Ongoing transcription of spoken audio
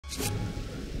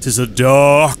'Tis a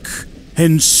dark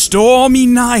and stormy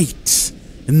night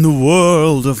in the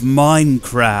world of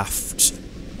Minecraft.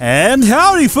 And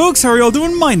howdy folks, how are y'all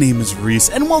doing? My name is Rees,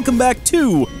 and welcome back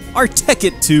to our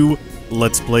Tekkit 2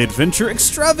 Let's Play Adventure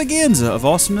Extravaganza of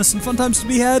awesomeness and fun times to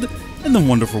be had in the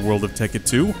wonderful world of Tekkit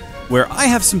 2, where I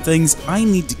have some things I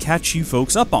need to catch you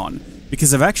folks up on,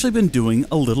 because I've actually been doing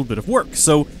a little bit of work.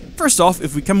 So, first off,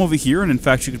 if we come over here, and in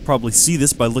fact you could probably see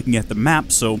this by looking at the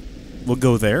map, so we'll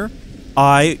go there.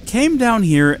 I came down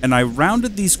here and I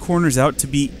rounded these corners out to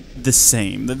be the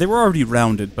same. They were already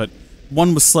rounded, but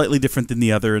one was slightly different than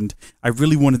the other, and I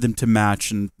really wanted them to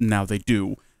match, and now they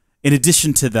do. In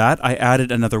addition to that, I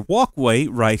added another walkway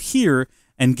right here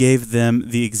and gave them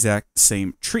the exact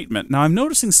same treatment. Now, I'm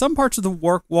noticing some parts of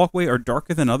the walkway are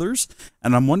darker than others,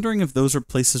 and I'm wondering if those are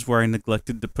places where I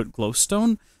neglected to put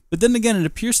glowstone. But then again, it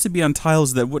appears to be on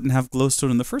tiles that wouldn't have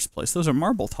glowstone in the first place. Those are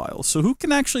marble tiles, so who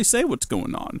can actually say what's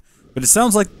going on? But it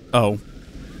sounds like... oh.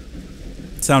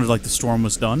 It sounded like the storm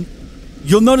was done.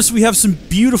 You'll notice we have some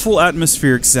beautiful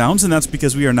atmospheric sounds, and that's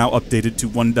because we are now updated to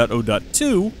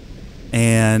 1.0.2,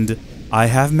 and I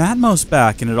have Matmos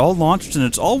back, and it all launched, and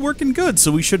it's all working good,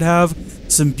 so we should have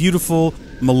some beautiful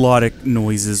melodic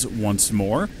noises once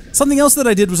more. Something else that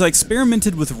I did was I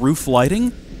experimented with roof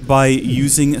lighting by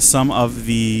using some of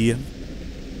the...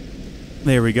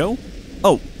 there we go.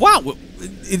 Oh, wow!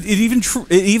 It even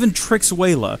tricks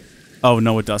Wayla. Oh,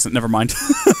 no, it doesn't. Never mind.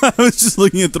 I was just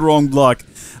looking at the wrong block.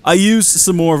 I used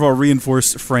some more of our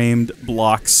reinforced framed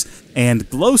blocks and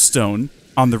glowstone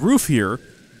on the roof here,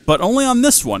 but only on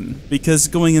this one, because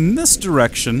going in this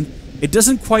direction, it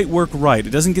doesn't quite work right.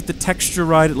 It doesn't get the texture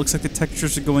right. It looks like the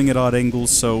textures are going at odd angles,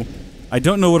 so I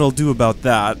don't know what I'll do about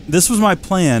that. This was my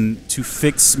plan to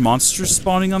fix monsters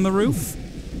spawning on the roof,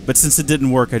 but since it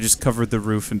didn't work, I just covered the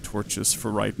roof in torches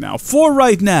for right now. For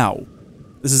right now!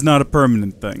 This is not a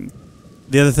permanent thing.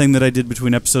 The other thing that I did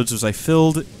between episodes was I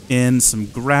filled in some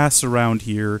grass around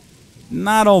here.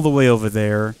 Not all the way over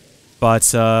there,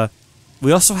 but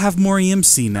we also have more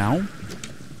EMC now.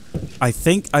 I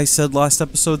think I said last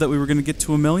episode that we were going to get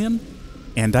to 1 million,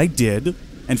 and I did.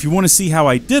 And if you want to see how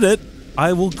I did it,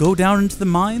 I will go down into the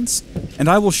mines, and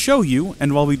I will show you,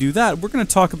 and while we do that, we're going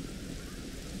to talk...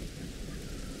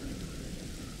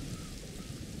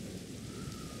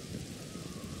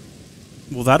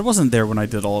 well, that wasn't there when I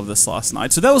did all of this last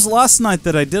night. So that was last night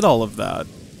that I did all of that.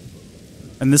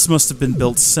 And this must have been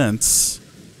built since.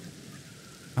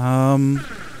 These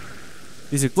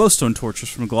are glowstone torches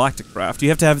from Galactic Craft. You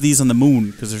have to have these on the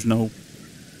moon, because there's no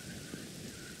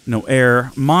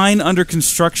air. Mine under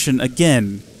construction,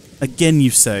 again. Again,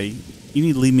 you say. You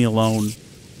need to leave me alone.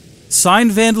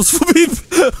 Sign vandals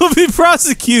will be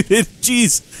prosecuted.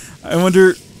 Jeez. I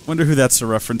wonder who that's a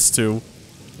reference to.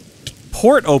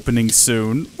 Port opening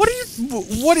soon. What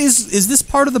is this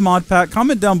part of the mod pack?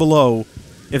 Comment down below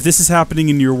if this is happening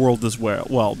in your world as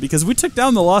well, because we took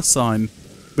down the lost sign,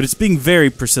 but it's being very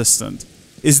persistent.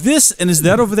 Is this and is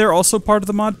that over there also part of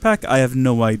the mod pack? I have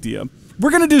no idea.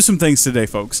 We're gonna do some things today,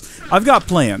 folks. I've got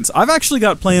plans. I've actually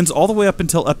got plans all the way up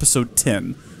until episode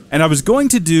 10, and I was going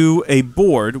to do a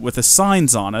board with the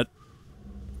signs on it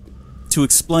to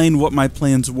explain what my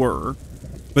plans were.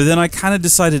 But then I kind of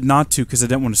decided not to because I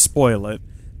didn't want to spoil it.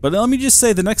 But let me just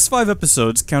say, the next 5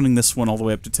 episodes, counting this one all the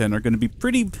way up to 10, are going to be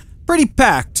pretty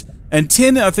packed. And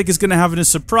 10, I think, is going to have a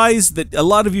surprise that a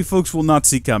lot of you folks will not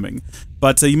see coming.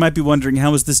 But you might be wondering,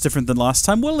 how is this different than last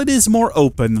time? Well, it is more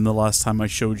open than the last time I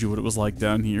showed you what it was like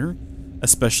down here.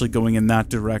 Especially going in that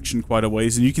direction quite a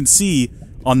ways. And you can see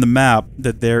on the map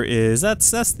that there is...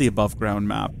 That's the above ground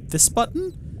map. This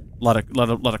button? A lot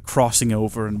of crossing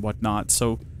over and whatnot.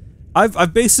 So...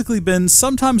 I've basically been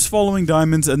sometimes following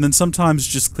diamonds and then sometimes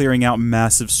just clearing out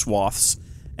massive swaths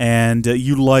and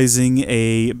utilizing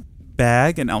a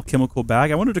bag, an alchemical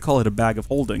bag. I wanted to call it a bag of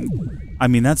holding. I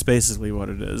mean, that's basically what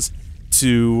it is.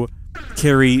 To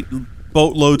carry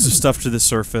boatloads of stuff to the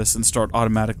surface and start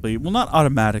automatically, well, not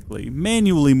automatically,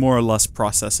 manually more or less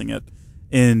processing it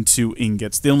into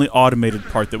ingots. The only automated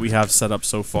part that we have set up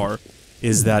so far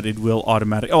is that it will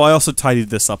automatically... oh, I also tidied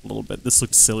this up a little bit. This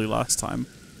looked silly last time.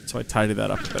 So I tidied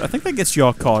that up a bit. I think that gets you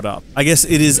all caught up. I guess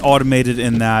it is automated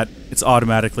in that it's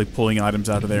automatically pulling items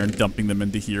out of there and dumping them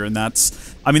into here. And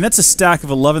that's... I mean, that's a stack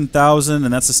of 11,000,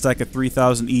 and that's a stack of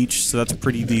 3,000 each, so that's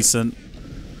pretty decent.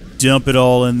 Dump it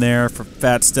all in there for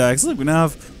fat stacks. Look, we now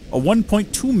have a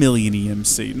 1.2 million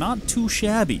EMC. Not too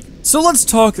shabby. So let's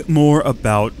talk more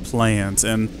about plans.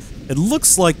 And it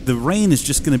looks like the rain is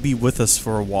just going to be with us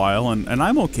for a while, and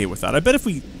I'm okay with that. I bet if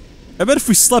we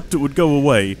slept, it would go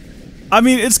away. I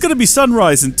mean, it's gonna be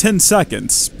sunrise in 10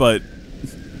 seconds, but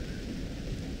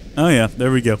Oh yeah,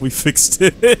 there we go. We fixed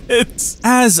it.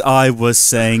 As I was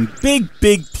saying, big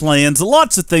plans,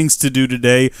 lots of things to do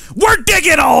today. We're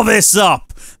digging all this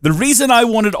up! The reason I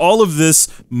wanted all of this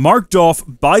marked off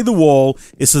by the wall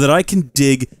is so that I can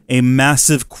dig a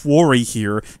massive quarry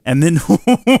here. And then,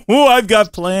 I've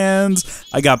got plans.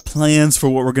 I got plans for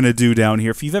what we're going to do down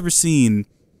here. If you've ever seen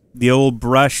the old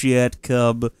Brashiat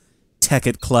Cub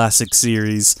Tekkit Classic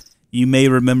series, you may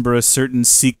remember a certain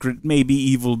secret, maybe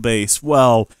evil base.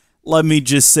 Well, let me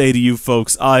just say to you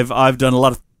folks, I've done a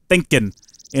lot of thinking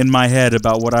in my head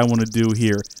about what I want to do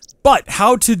here. But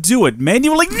how to do it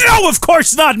manually? No, of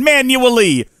course not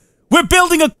manually! We're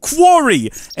building a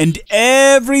quarry, and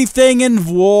everything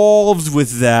involved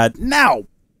with that. Now,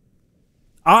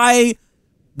 I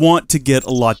want to get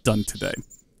a lot done today.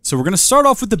 So we're going to start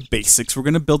off with the basics. We're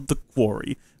going to build the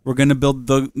quarry. We're going to build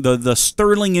the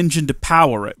Stirling engine to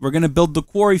power it. We're going to build the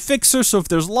quarry fixer, so if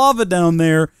there's lava down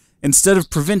there, instead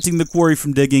of preventing the quarry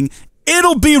from digging,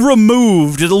 it'll be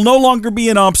removed. It'll no longer be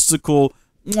an obstacle.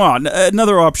 Well,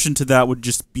 another option to that would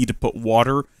just be to put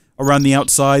water around the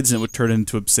outsides, and it would turn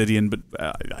into obsidian, but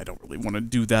I don't really want to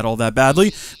do that all that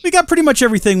badly. We got pretty much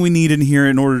everything we need in here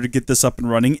in order to get this up and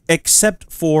running,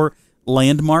 except for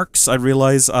landmarks. I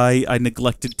realize I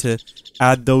neglected to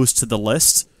add those to the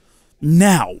list.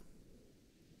 Now,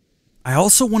 I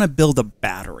also want to build a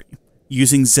battery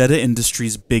using Zeta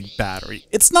Industries' big battery.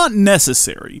 It's not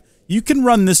necessary. You can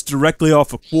run this directly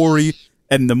off a quarry,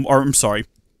 and you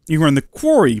can run the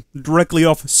quarry directly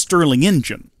off a Stirling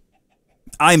engine.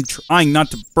 I'm trying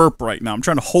not to burp right now. I'm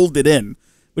trying to hold it in,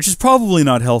 which is probably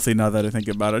not healthy now that I think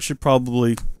about it. I should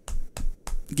probably...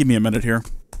 Give me a minute here.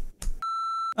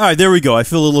 Alright, there we go. I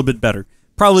feel a little bit better.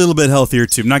 Probably a little bit healthier,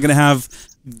 too. I'm not going to have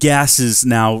gases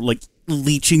now, like,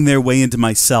 leaching their way into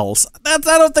my cells. I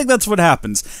don't think that's what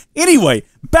happens. Anyway,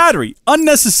 battery.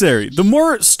 Unnecessary. The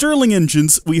more Stirling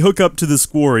engines we hook up to this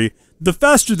quarry, the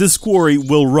faster this quarry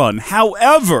will run.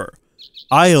 However,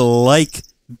 I like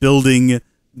building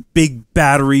big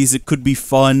batteries. It could be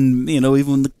fun. You know,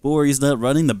 even when the quarry's not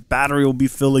running, the battery will be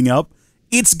filling up.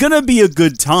 It's gonna be a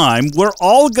good time. We're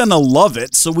all gonna love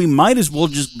it, so we might as well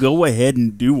just go ahead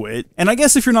and do it. And I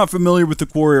guess if you're not familiar with the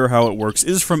quarry or how it works, it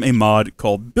is from a mod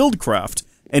called Buildcraft,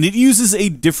 and it uses a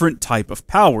different type of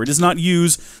power. It does not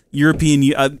use European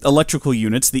electrical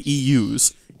units, the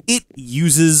EUs. It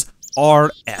uses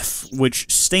RF,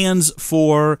 which stands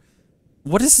for...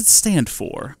 What does it stand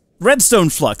for?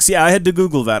 Redstone flux. Yeah, I had to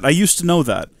Google that. I used to know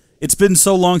that. It's been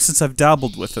so long since I've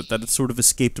dabbled with it that it sort of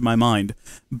escaped my mind.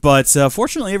 But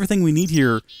fortunately, everything we need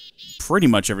here, pretty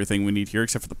much everything we need here,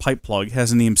 except for the pipe plug,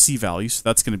 has an EMC value, so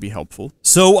that's going to be helpful.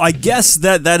 So I guess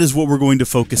that is what we're going to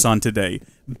focus on today.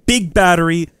 Big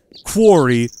battery,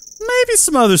 quarry, maybe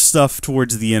some other stuff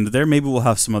towards the end there. Maybe we'll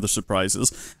have some other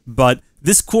surprises. But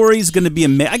this quarry is going to be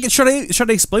should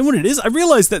I explain what it is? I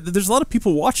realize that there's a lot of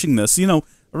people watching this. You know,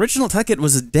 original Tekkit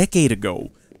was a decade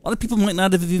ago. A lot of people might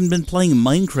not have even been playing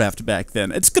Minecraft back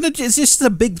then. It's just a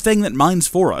big thing that mines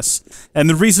for us. And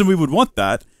the reason we would want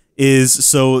that is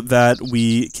so that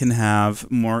we can have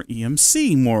more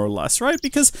EMC, more or less, right?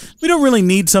 Because we don't really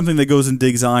need something that goes and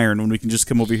digs iron when we can just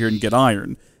come over here and get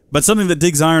iron. But something that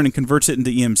digs iron and converts it into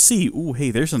EMC, ooh,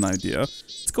 hey, there's an idea.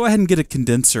 Let's go ahead and get a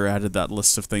condenser added to that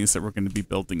list of things that we're going to be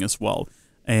building as well.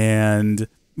 And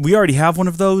we already have one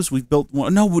of those. We've built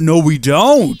one. No, we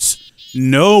don't.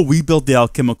 No, we built the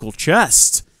alchemical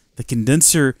chest. The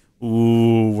condenser,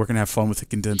 ooh, we're going to have fun with the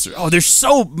condenser. Oh, there's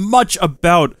so much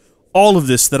about all of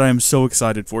this that I am so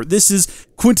excited for. This is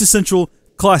quintessential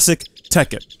classic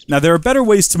Tekkit. Now, there are better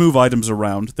ways to move items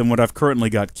around than what I've currently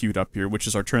got queued up here, which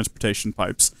is our transportation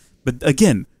pipes. But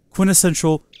again,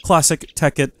 quintessential classic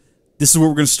Tekkit. This is what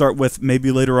we're going to start with.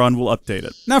 Maybe later on we'll update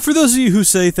it. Now, for those of you who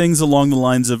say things along the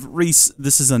lines of, Rees,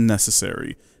 this is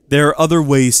unnecessary. There are other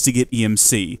ways to get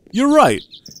EMC. You're right.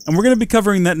 And we're going to be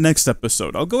covering that next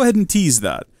episode. I'll go ahead and tease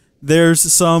that. There's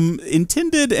some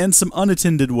intended and some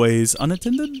unattended ways,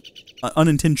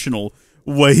 unintentional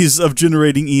ways of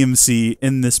generating EMC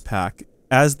in this pack,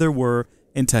 as there were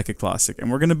in Tekkit Classic. And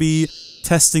we're going to be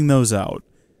testing those out.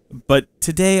 But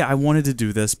today I wanted to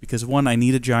do this because, one, I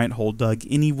need a giant hole dug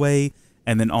anyway,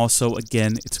 and then also,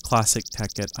 again, it's classic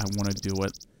Tekkit. I want to do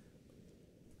it.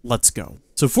 Let's go.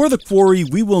 So for the quarry,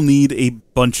 we will need a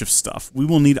bunch of stuff. We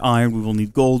will need iron, we will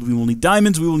need gold, we will need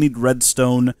diamonds, we will need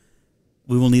redstone,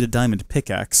 we will need a diamond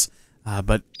pickaxe,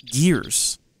 but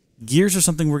gears. Gears are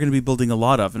something we're going to be building a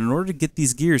lot of, and in order to get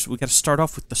these gears, we got to start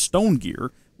off with the stone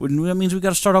gear. That means we got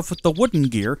to start off with the wooden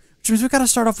gear, which means we got to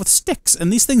start off with sticks,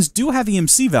 and these things do have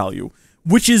EMC value,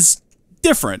 which is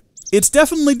different. It's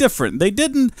definitely different. They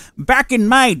didn't... Back in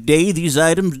my day, these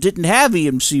items didn't have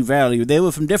EMC value. They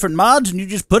were from different mods, and you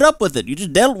just put up with it. You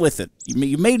just dealt with it.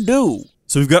 You made do.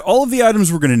 So we've got all of the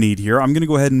items we're going to need here. I'm going to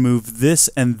go ahead and move this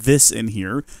and this in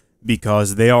here,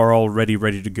 because they are already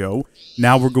ready to go.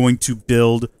 Now we're going to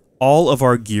build all of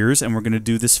our gears, and we're going to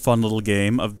do this fun little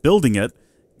game of building it,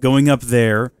 going up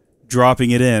there,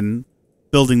 dropping it in,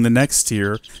 building the next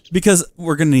tier, because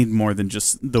we're going to need more than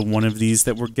just the one of these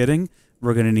that we're getting.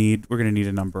 We're going to need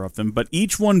a number of them, but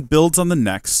each one builds on the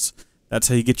next. That's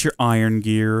how you get your iron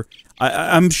gear.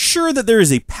 I'm sure that there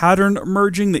is a pattern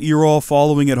emerging that you're all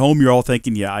following at home. You're all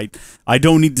thinking, yeah, I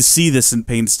don't need to see this in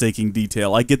painstaking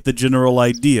detail. I get the general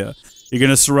idea. You're going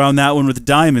to surround that one with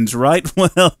diamonds, right?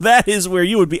 Well, that is where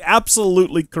you would be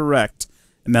absolutely correct.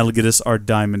 And that'll get us our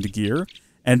diamond gear.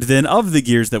 And then of the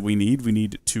gears that we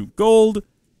need 2 gold,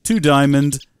 2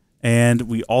 diamond, and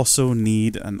we also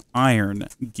need an iron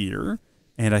gear.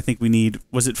 And I think we need,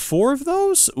 was it 4 of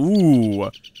those? Ooh.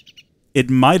 It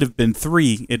might have been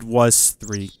 3. It was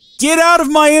 3. Get out of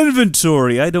my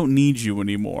inventory! I don't need you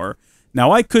anymore.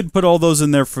 Now, I could put all those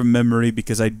in there from memory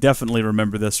because I definitely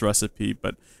remember this recipe,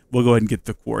 but we'll go ahead and get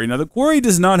the quarry. Now, the quarry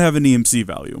does not have an EMC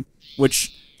value,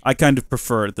 which I kind of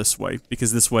prefer it this way,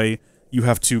 because this way you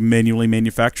have to manually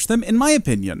manufacture them, in my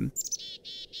opinion.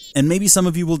 And maybe some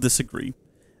of you will disagree,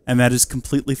 and that is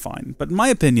completely fine. But in my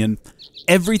opinion,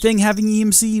 everything having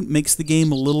EMC makes the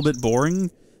game a little bit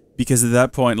boring, because at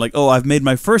that point, like, oh, I've made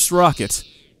my first rocket,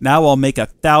 now I'll make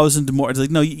 1,000 more. It's like,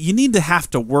 no, you need to have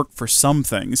to work for some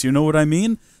things, you know what I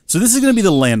mean? So this is going to be the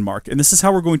landmark, and this is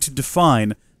how we're going to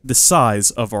define the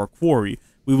size of our quarry.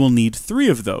 We will need 3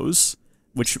 of those,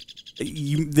 which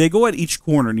they go at each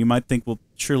corner, and you might think, well,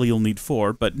 surely you'll need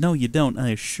 4, but no, you don't, I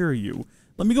assure you.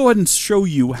 Let me go ahead and show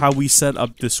you how we set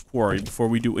up this quarry before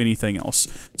we do anything else.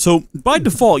 So, by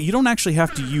default, you don't actually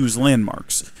have to use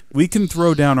landmarks. We can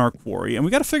throw down our quarry, and we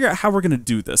got to figure out how we're going to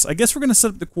do this. I guess we're going to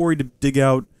set up the quarry to dig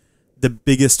out the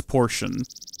biggest portion.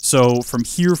 So, from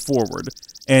here forward.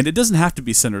 And it doesn't have to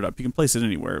be centered up. You can place it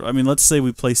anywhere. I mean, let's say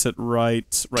we place it right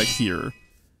here.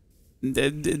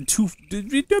 That's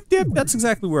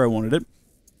exactly where I wanted it.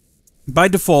 By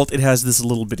default, it has this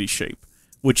little bitty shape,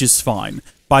 which is fine.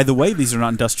 By the way, these are not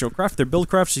industrial craft, they're build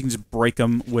craft, so you can just break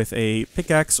them with a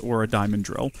pickaxe or a diamond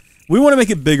drill. We want to make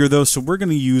it bigger, though, so we're going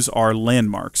to use our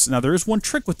landmarks. Now, there is one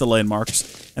trick with the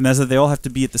landmarks, and that's that they all have to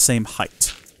be at the same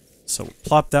height. So, we'll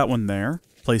plop that one there,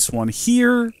 place one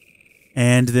here,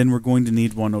 and then we're going to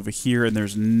need one over here, and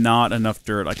there's not enough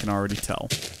dirt, I can already tell.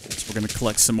 So we're going to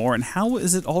collect some more, and how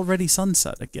is it already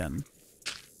sunset again?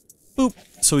 Boop.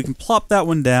 So we can plop that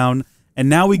one down, and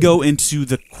now we go into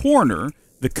the corner,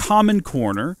 the common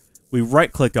corner. We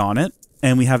right-click on it,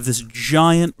 and we have this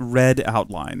giant red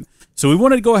outline. So we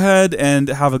want to go ahead and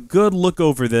have a good look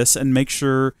over this and make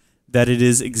sure that it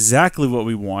is exactly what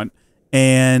we want.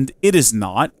 And it is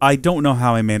not. I don't know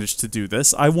how I managed to do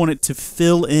this. I want it to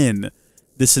fill in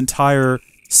this entire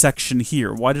section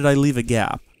here. Why did I leave a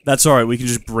gap? That's alright, we can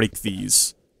just break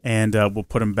these. And we'll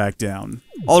put them back down.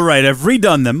 Alright, I've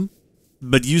redone them,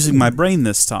 but using my brain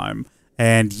this time.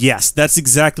 And yes, that's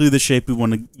exactly the shape we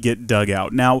want to get dug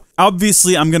out. Now,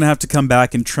 obviously, I'm going to have to come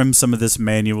back and trim some of this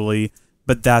manually,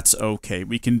 but that's okay.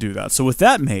 We can do that. So with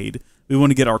that made, we want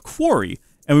to get our quarry,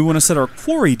 and we want to set our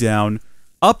quarry down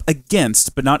up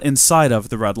against, but not inside of,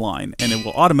 the red line, and it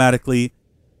will automatically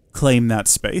claim that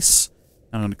space.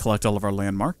 I'm going to collect all of our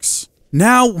landmarks.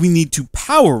 Now we need to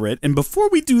power it, and before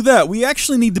we do that, we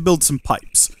actually need to build some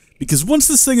pipes, because once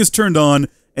this thing is turned on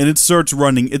and it starts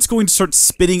running, it's going to start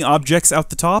spitting objects out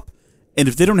the top, and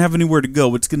if they don't have anywhere to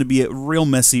go, it's going to be real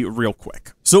messy real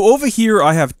quick. So over here,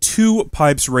 I have 2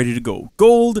 pipes ready to go,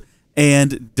 gold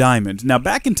and diamond. Now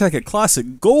back in Tekkit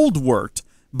Classic, gold worked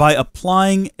by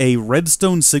applying a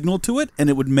redstone signal to it, and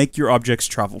it would make your objects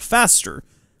travel faster.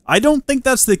 I don't think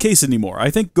that's the case anymore. I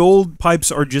think gold pipes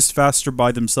are just faster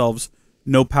by themselves,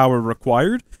 no power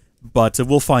required, but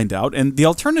we'll find out. And the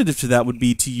alternative to that would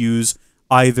be to use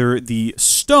either the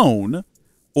stone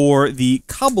or the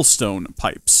cobblestone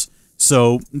pipes.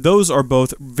 So those are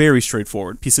both very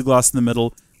straightforward. Piece of glass in the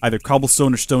middle, either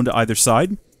cobblestone or stone to either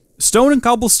side. Stone and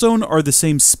cobblestone are the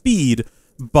same speed,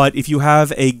 but if you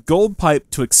have a gold pipe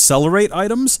to accelerate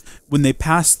items, when they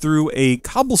pass through a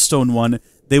cobblestone one,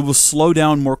 they will slow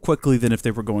down more quickly than if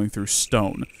they were going through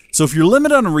stone. So if you're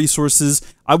limited on resources,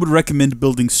 I would recommend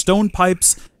building stone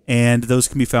pipes, and those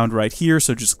can be found right here,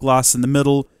 so just glass in the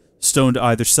middle, stone to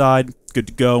either side, good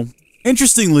to go.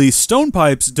 Interestingly, stone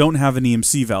pipes don't have an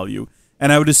EMC value,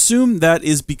 and I would assume that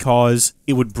is because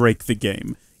it would break the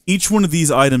game. Each one of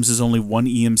these items is only 1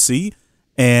 EMC,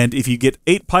 and if you get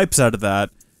 8 pipes out of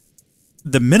that,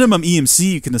 the minimum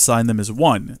EMC you can assign them is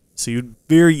 1. So you'd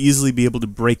very easily be able to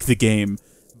break the game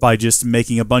by just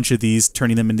making a bunch of these,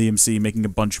 turning them into EMC, making a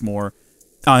bunch more.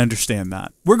 I understand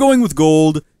that. We're going with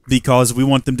gold because we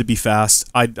want them to be fast.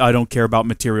 I don't care about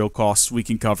material costs. We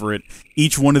can cover it.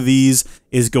 Each one of these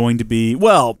is going to be,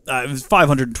 well,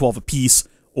 512 a piece,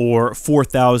 or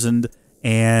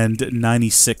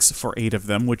 4,096 for 8 of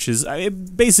them, which is,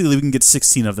 basically we can get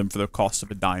 16 of them for the cost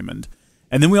of a diamond.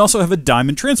 And then we also have a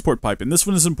diamond transport pipe, and this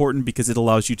one is important because it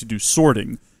allows you to do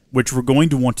sorting, which we're going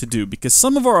to want to do, because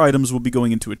some of our items will be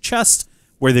going into a chest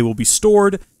where they will be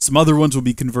stored, some other ones will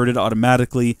be converted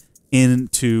automatically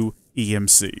into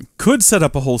EMC. Could set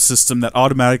up a whole system that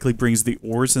automatically brings the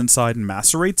ores inside and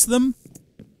macerates them,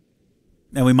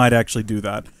 and we might actually do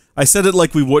that. I said it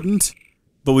like we wouldn't,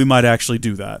 but we might actually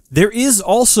do that. There is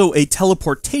also a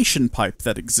teleportation pipe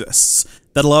that exists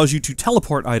that allows you to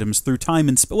teleport items through time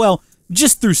and space. Well,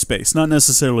 just through space, not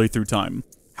necessarily through time.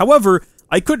 However,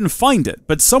 I couldn't find it,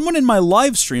 but someone in my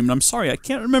live stream, and I'm sorry, I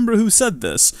can't remember who said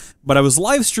this, but I was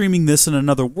live streaming this in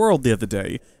another world the other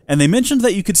day, and they mentioned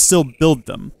that you could still build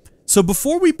them. So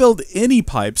before we build any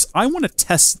pipes, I want to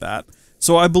test that.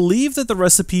 So I believe that the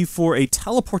recipe for a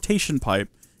teleportation pipe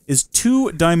is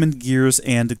 2 diamond gears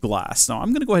and glass. Now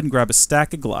I'm going to go ahead and grab a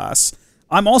stack of glass.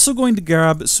 I'm also going to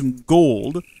grab some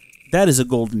gold. That is a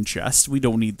golden chest. We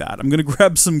don't need that. I'm going to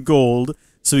grab some gold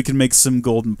so we can make some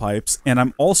golden pipes. And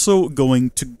I'm also going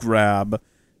to grab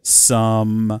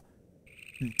some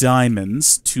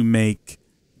diamonds to make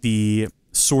the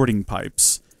sorting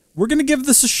pipes. We're going to give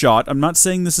this a shot. I'm not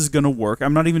saying this is going to work.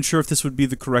 I'm not even sure if this would be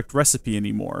the correct recipe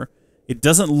anymore. It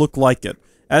doesn't look like it.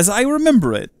 As I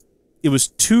remember it, it was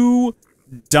 2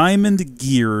 diamond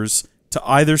gears to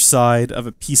either side of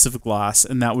a piece of glass,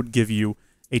 and that would give you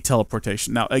a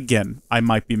teleportation. Now, again, I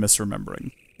might be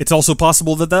misremembering. It's also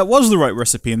possible that that was the right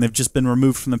recipe, and they've just been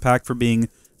removed from the pack for being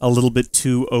a little bit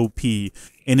too OP. In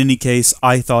any case,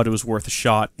 I thought it was worth a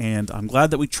shot, and I'm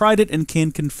glad that we tried it and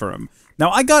can confirm.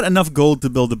 Now, I got enough gold to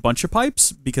build a bunch of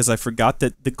pipes, because I forgot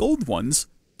that the gold ones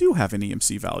do have an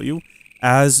EMC value,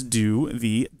 as do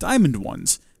the diamond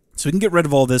ones. So we can get rid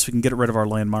of all this, we can get rid of our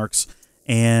landmarks,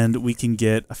 and we can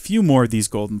get a few more of these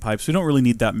golden pipes. We don't really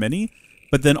need that many,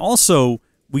 but then also,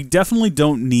 we definitely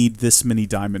don't need this many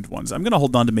diamond ones. I'm going to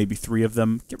hold on to maybe 3 of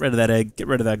them, get rid of that egg, get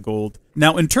rid of that gold.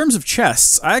 Now, in terms of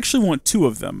chests, I actually want 2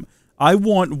 of them. I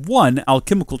want 1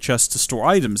 alchemical chest to store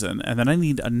items in, and then I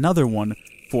need another one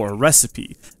for a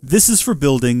recipe. This is for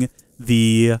building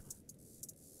the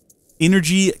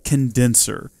energy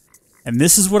condenser. And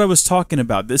this is what I was talking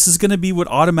about. This is going to be what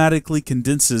automatically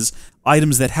condenses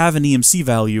items that have an EMC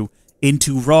value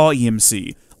into raw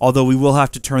EMC, although we will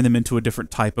have to turn them into a different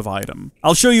type of item.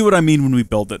 I'll show you what I mean when we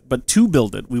build it, but to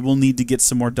build it, we will need to get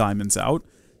some more diamonds out,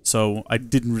 so I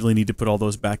didn't really need to put all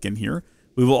those back in here.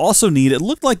 We will also need, it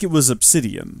looked like it was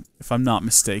obsidian, if I'm not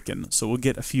mistaken, so we'll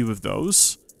get a few of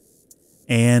those,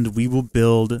 and we will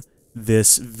build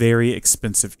this very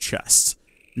expensive chest.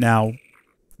 Now,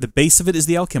 the base of it is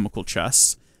the alchemical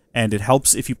chest, and it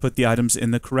helps if you put the items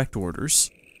in the correct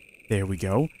orders. There we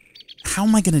go. How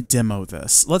am I going to demo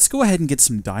this? Let's go ahead and get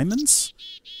some diamonds.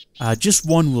 Just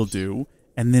 1 will do,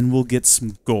 and then we'll get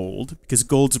some gold, because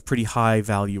gold's a pretty high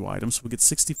value item, so we'll get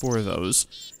 64 of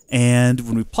those. And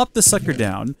when we plop this sucker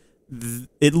down,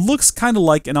 it looks kind of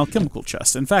like an alchemical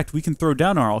chest. In fact, we can throw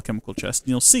down our alchemical chest, and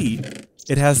you'll see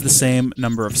it has the same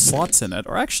number of slots in it,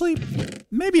 or actually,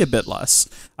 maybe a bit less.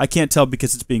 I can't tell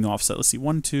because it's being offset. Let's see,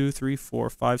 1, 2, 3, 4,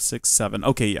 5, 6, 7.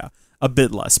 Okay, yeah, a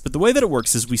bit less. But the way that it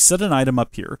works is we set an item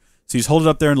up here, so you just hold it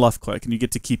up there and left-click, and you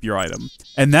get to keep your item.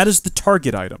 And that is the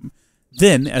target item.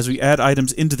 Then, as we add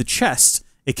items into the chest,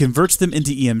 it converts them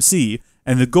into EMC,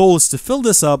 and the goal is to fill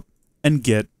this up and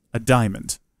get a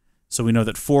diamond. So we know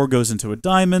that 4 goes into a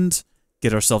diamond,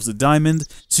 get ourselves a diamond.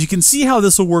 So you can see how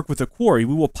this will work with a quarry.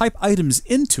 We will pipe items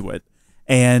into it,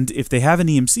 and if they have an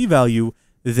EMC value,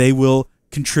 they will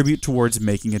contribute towards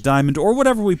making a diamond, or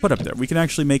whatever we put up there. We can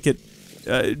actually make it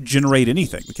generate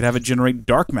anything. We could have it generate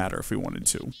dark matter if we wanted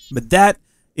to. But that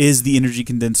is the energy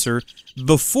condenser.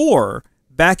 Before,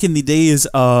 back in the days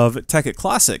of Tekkit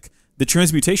Classic, the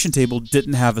transmutation table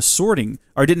didn't have a sorting,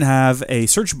 or didn't have a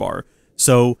search bar,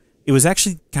 so it was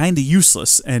actually kind of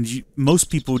useless, and most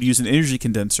people would use an energy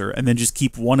condenser and then just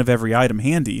keep 1 of every item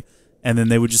handy, and then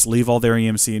they would just leave all their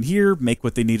EMC in here, make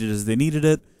what they needed as they needed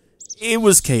it. It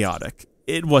was chaotic.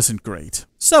 It wasn't great.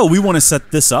 So we want to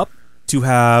set this up to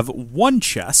have 1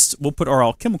 chest. We'll put our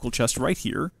alchemical chest right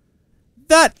here.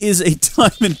 That is a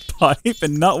diamond pipe,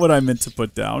 and not what I meant to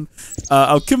put down.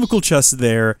 Alchemical chest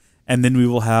there, and then we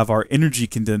will have our energy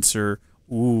condenser.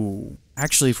 Ooh.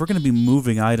 Actually, if we're going to be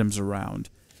moving items around,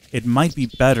 it might be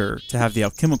better to have the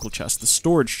alchemical chest, the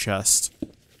storage chest,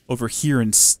 over here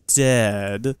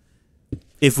instead,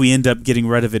 if we end up getting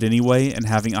rid of it anyway and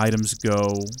having items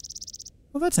go...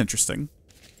 Well, that's interesting.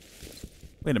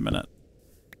 Wait a minute.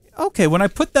 Okay, when I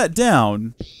put that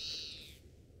down,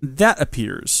 that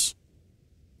appears.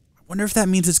 I wonder if that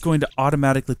means it's going to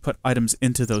automatically put items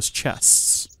into those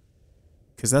chests.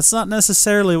 Because that's not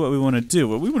necessarily what we want to do.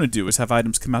 What we want to do is have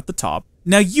items come out the top.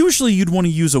 Now, usually you'd want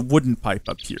to use a wooden pipe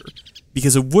up here,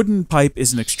 because a wooden pipe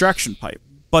is an extraction pipe.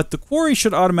 But the quarry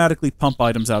should automatically pump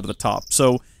items out of the top.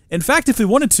 So, in fact, if we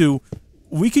wanted to,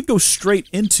 we could go straight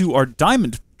into our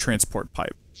diamond transport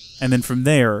pipe. And then from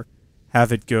there,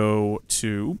 have it go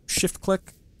to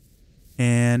shift-click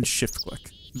and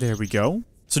shift-click. There we go.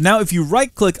 So now if you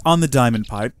right-click on the diamond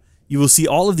pipe, you will see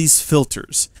all of these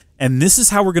filters. And this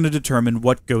is how we're going to determine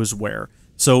what goes where.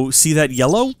 So see that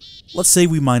yellow? Let's say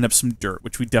we mine up some dirt,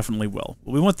 which we definitely will.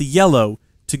 Well, we want the yellow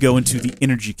to go into the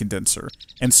energy condenser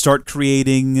and start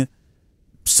creating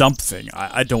something.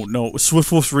 I don't know.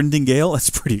 Swiftwolf's Rending Gale? That's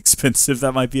pretty expensive.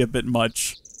 That might be a bit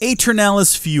much.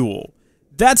 Aeternalis fuel.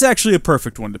 That's actually a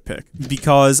perfect one to pick,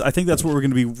 because I think that's what we're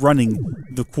going to be running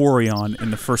the quarry on in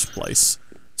the first place.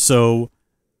 So,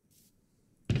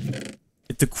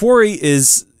 if the quarry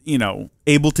is, you know,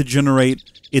 able to generate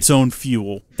its own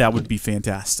fuel, that would be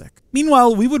fantastic.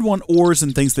 Meanwhile, we would want ores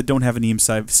and things that don't have an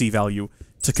EMC value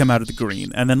to come out of the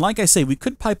green. And then, like I say, we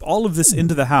could pipe all of this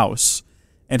into the house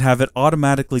and have it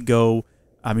automatically go...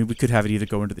 I mean, we could have it either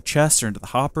go into the chest or into the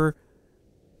hopper.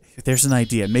 There's an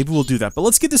idea. Maybe we'll do that. But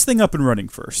let's get this thing up and running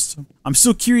first. I'm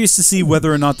still curious to see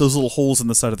whether or not those little holes in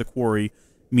the side of the quarry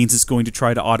means it's going to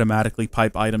try to automatically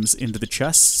pipe items into the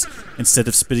chests instead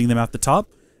of spitting them out the top.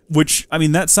 Which, I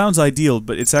mean, that sounds ideal,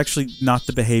 but it's actually not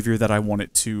the behavior that I want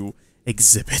it to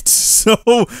exhibit. So,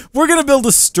 we're going to build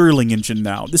a Stirling engine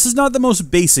now. This is not the most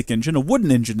basic engine. A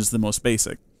wooden engine is the most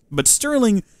basic. But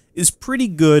Stirling is pretty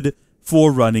good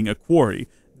for running a quarry.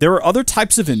 There are other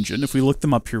types of engine, if we look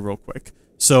them up here real quick.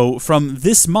 So, from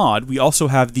this mod, we also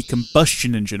have the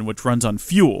combustion engine, which runs on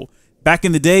fuel. Back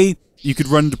in the day, you could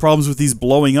run into problems with these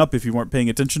blowing up if you weren't paying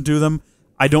attention to them.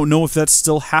 I don't know if that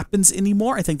still happens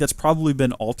anymore. I think that's probably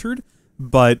been altered.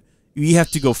 But you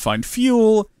have to go find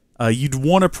fuel. You'd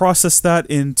want to process that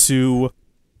into...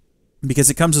 Because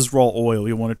it comes as raw oil,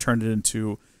 you want to turn it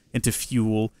into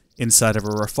fuel inside of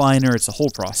a refiner. It's a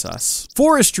whole process.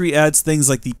 Forestry adds things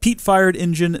like the peat-fired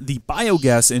engine, the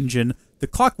biogas engine, the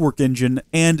clockwork engine,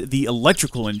 and the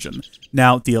electrical engine.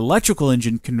 Now, the electrical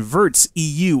engine converts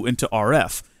EU into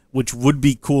RF, which would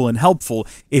be cool and helpful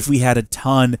if we had a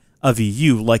ton of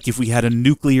EU, like if we had a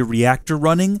nuclear reactor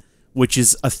running, which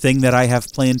is a thing that I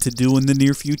have planned to do in the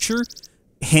near future.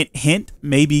 Hint, hint,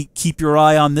 maybe keep your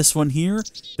eye on this one here.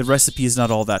 The recipe is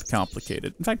not all that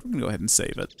complicated. In fact, we're going to go ahead and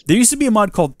save it. There used to be a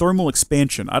mod called Thermal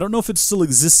Expansion. I don't know if it still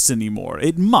exists anymore.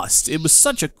 It must. It was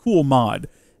such a cool mod.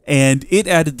 And it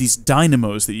added these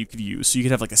dynamos that you could use. So you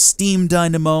could have like a steam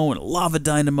dynamo and a lava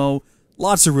dynamo.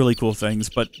 Lots of really cool things.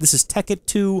 But this is Tekkit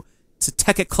 2. It's a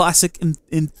Tekkit Classic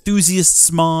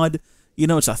Enthusiasts mod. You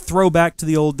know, it's a throwback to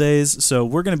the old days. So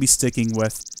we're going to be sticking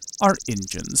with our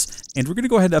engines. And we're going to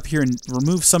go ahead up here and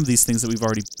remove some of these things that we've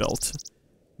already built.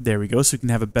 There we go, so we can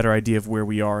have a better idea of where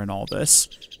we are in all this.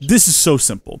 This is so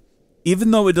simple.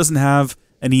 Even though it doesn't have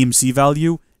an EMC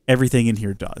value, everything in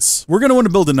here does. We're going to want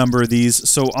to build a number of these,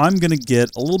 so I'm going to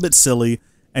get a little bit silly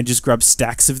and just grab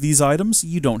stacks of these items.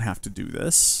 You don't have to do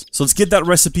this. So let's get that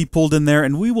recipe pulled in there,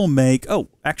 and we will make... Oh,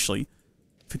 actually,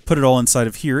 if we put it all inside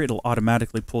of here, it'll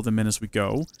automatically pull them in as we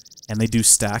go. And they do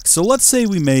stack. So let's say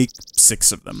we make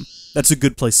 6 of them. That's a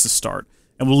good place to start.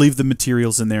 And we'll leave the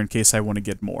materials in there in case I want to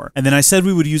get more. And then I said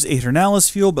we would use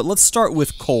Aeternalis fuel, but let's start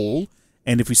with coal.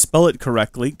 And if we spell it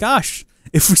correctly, gosh,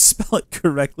 if we spell it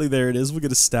correctly, there it is, we'll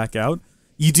get a stack out.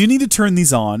 You do need to turn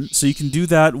these on, so you can do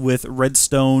that with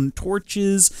redstone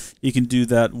torches. You can do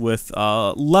that with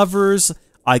levers.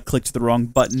 I clicked the wrong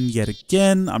button yet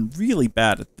again. I'm really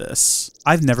bad at this.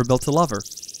 I've never built a lever.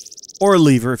 Or a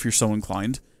lever, if you're so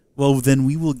inclined. Well, then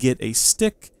we will get a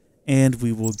stick, and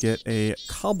we will get a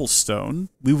cobblestone.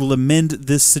 We will amend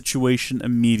this situation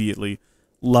immediately.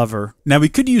 Lever. Now, we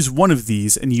could use one of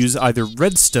these and use either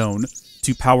redstone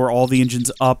to power all the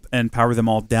engines up and power them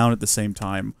all down at the same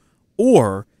time.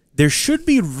 Or, there should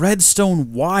be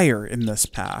redstone wire in this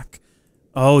pack.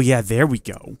 Oh, yeah, there we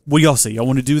go. What do y'all say? Y'all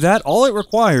want to do that? All it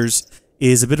requires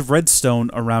is a bit of redstone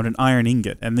around an iron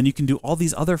ingot, and then you can do all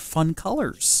these other fun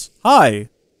colors. Hi!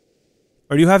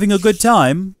 Are you having a good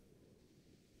time?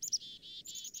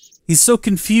 He's so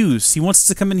confused. He wants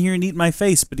to come in here and eat my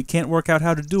face, but he can't work out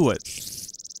how to do it.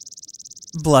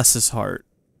 Bless his heart.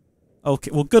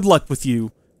 Okay, well, good luck with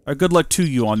you Good luck to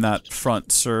you on that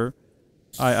front, sir.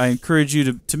 I encourage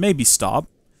you to maybe stop.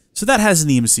 So that has an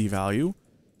EMC value.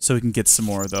 So we can get some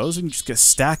more of those. We can just get a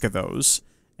stack of those.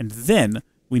 And then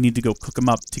we need to go cook them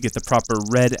up to get the proper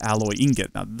red alloy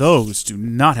ingot. Now, those do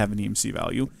not have an EMC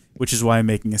value, which is why I'm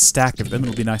making a stack of them.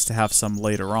 It'll be nice to have some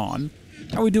later on.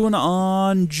 How are we doing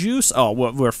on juice? Oh,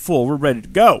 we're full. We're ready to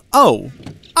go. Oh,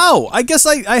 I guess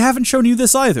I haven't shown you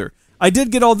this either. I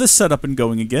did get all this set up and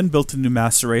going again, built a new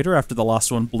macerator after the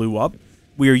last one blew up.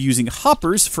 We are using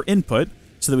hoppers for input,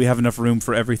 so that we have enough room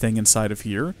for everything inside of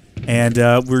here. And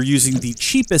we're using the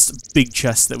cheapest big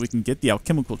chests that we can get, the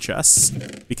alchemical chests,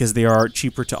 because they are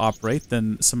cheaper to operate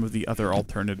than some of the other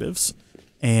alternatives.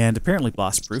 And apparently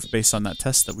blast-proof, based on that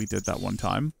test that we did that one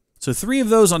time. So 3 of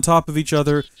those on top of each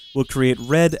other will create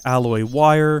red alloy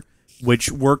wire,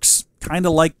 which works kind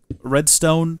of like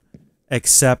redstone,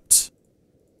 except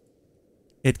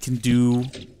it can do,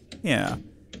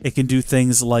 it can do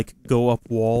things like go up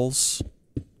walls,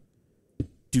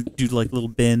 do like little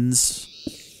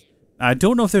bins. I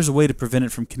don't know if there's a way to prevent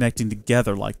it from connecting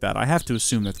together like that. I have to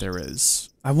assume that there is.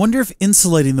 I wonder if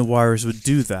insulating the wires would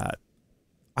do that.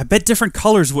 I bet different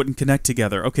colors wouldn't connect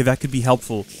together. Okay, that could be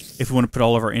helpful if we want to put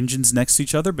all of our engines next to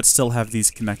each other, but still have these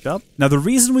connect up. Now, the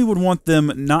reason we would want them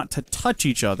not to touch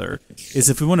each other is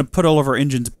if we want to put all of our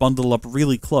engines bundled up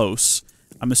really close.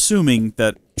 I'm assuming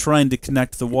that trying to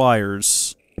connect the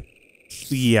wires...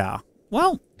 Yeah.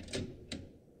 Well...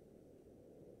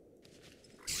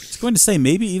 I was going to say,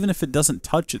 maybe even if it doesn't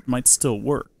touch, it might still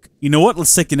work. You know what?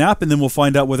 Let's take a nap, and then we'll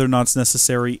find out whether or not it's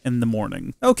necessary in the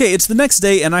morning. Okay, it's the next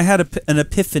day, and I had an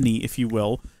epiphany, if you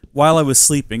will. While I was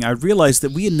sleeping, I realized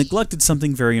that we had neglected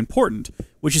something very important,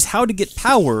 which is how to get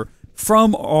power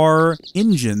from our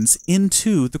engines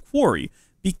into the quarry.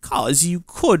 Because you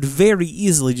could very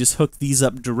easily just hook these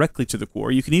up directly to the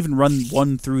quarry. You can even run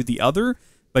one through the other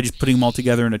by just putting them all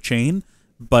together in a chain,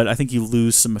 but I think you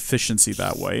lose some efficiency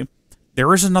that way.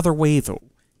 There is another way, though.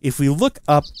 If we look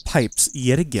up pipes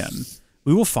yet again,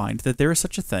 we will find that there is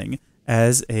such a thing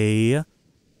as a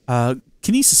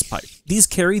Kinesis pipe. These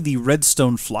carry the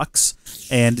redstone flux,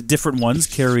 and different ones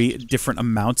carry different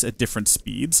amounts at different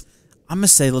speeds. I'm going to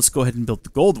say let's go ahead and build the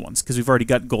gold ones, because we've already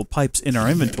got gold pipes in our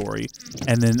inventory,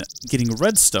 and then getting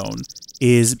redstone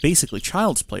is basically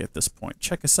child's play at this point.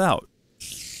 Check us out.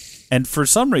 And for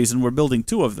some reason, we're building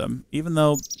 2 of them, even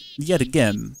though, yet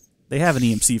again, they have an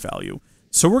EMC value.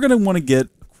 So we're going to want to get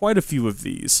quite a few of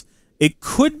these. It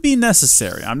could be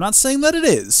necessary. I'm not saying that it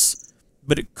is,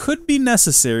 but it could be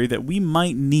necessary that we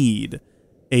might need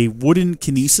a wooden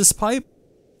Kinesis pipe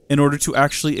in order to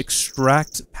actually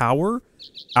extract power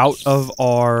out of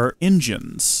our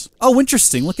engines. Oh,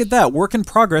 interesting. Look at that. Work in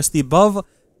progress. The above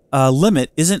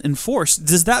limit isn't enforced.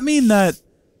 Does that mean that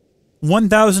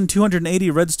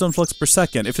 1,280 redstone flux per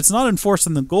second, if it's not enforced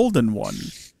on the golden one,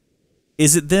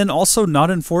 is it then also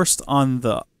not enforced on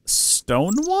the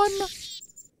stone one?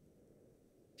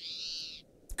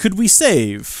 Could we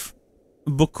save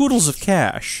bookdoodles of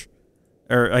cash?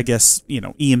 Or, I guess, you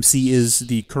know, EMC is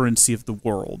the currency of the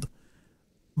world.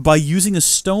 By using a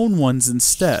stone ones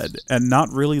instead, and not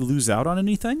really lose out on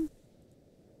anything?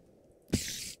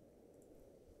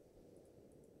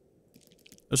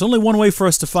 There's only one way for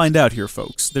us to find out here,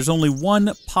 folks. There's only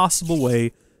one possible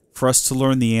way for us to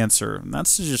learn the answer, and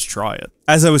that's to just try it.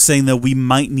 As I was saying, though, we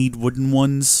might need wooden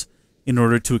ones in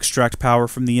order to extract power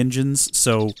from the engines,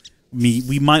 so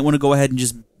we might want to go ahead and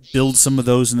just build some of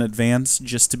those in advance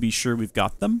just to be sure we've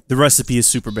got them. The recipe is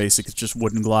super basic. It's just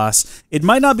wood and glass. It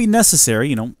might not be necessary,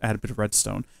 you know, add a bit of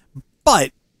redstone,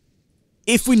 but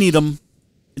if we need them,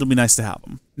 it'll be nice to have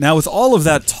them. Now, with all of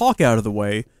that talk out of the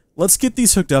way, let's get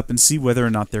these hooked up and see whether or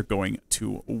not they're going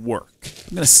to work.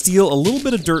 I'm going to steal a little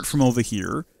bit of dirt from over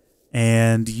here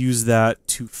and use that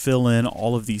to fill in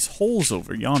all of these holes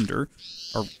over yonder,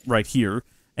 or right here.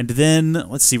 And then,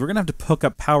 let's see, we're going to have to hook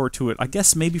up power to it. I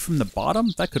guess maybe from the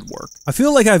bottom? That could work. I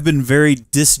feel like I've been very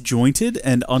disjointed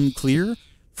and unclear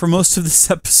for most of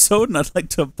this episode, and I'd like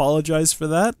to apologize for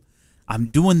that. I'm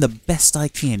doing the best I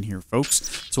can here,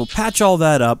 folks. So we'll patch all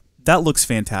that up. That looks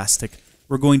fantastic.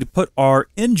 We're going to put our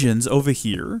engines over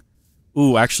here.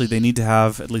 Ooh, actually, they need to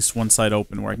have at least one side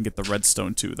open where I can get the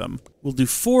redstone to them. We'll do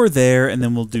 4 there, and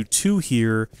then we'll do 2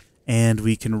 here, and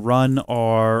we can run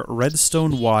our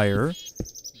redstone wire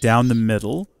down the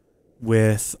middle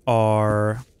with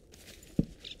our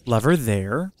lever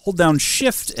there. Hold down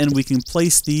shift and we can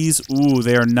place these. Ooh,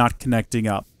 they are not connecting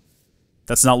up.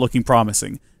 That's not looking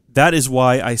promising. That is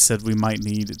why I said we might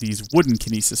need these wooden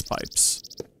Kinesis pipes.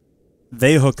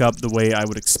 They hook up the way I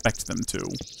would expect them to.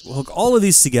 We'll hook all of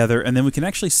these together and then we can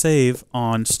actually save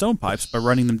on stone pipes by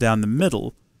running them down the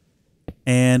middle.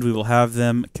 and we will have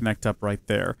them connect up right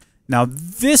there. Now,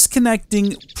 this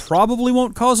connecting probably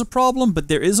won't cause a problem, but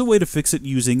there is a way to fix it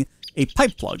using a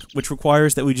pipe plug, which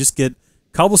requires that we just get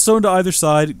cobblestone to either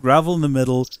side, gravel in the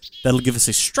middle. That'll give us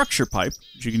a structure pipe,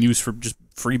 which you can use for just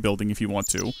free building if you want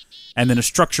to. And then a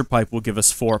structure pipe will give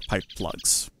us 4 pipe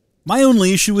plugs. My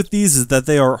only issue with these is that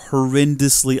they are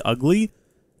horrendously ugly,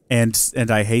 and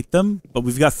I hate them, but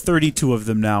we've got 32 of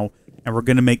them now, and we're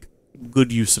going to make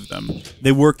good use of them.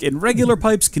 They work in regular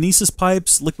pipes, Kinesis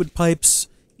pipes, liquid pipes,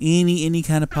 any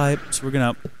kind of pipe. So we're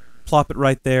going to plop it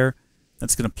right there.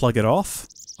 That's going to plug it off.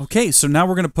 Okay, so now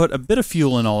we're going to put a bit of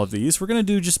fuel in all of these. We're going to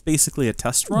do just basically a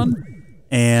test run.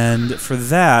 And for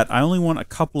that, I only want a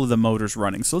couple of the motors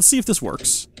running. So let's see if this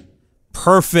works.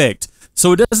 Perfect.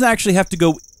 So it doesn't actually have to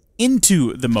go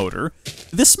into the motor.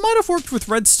 This might have worked with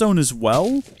redstone as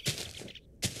well.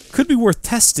 Could be worth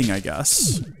testing, I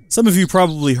guess. Some of you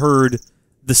probably heard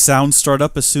the sound start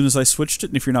up as soon as I switched it.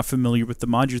 And if you're not familiar with the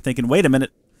mod, you're thinking, wait a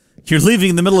minute. You're leaving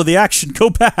in the middle of the action. Go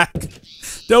back.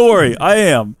 Don't worry. I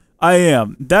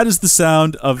am. That is the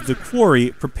sound of the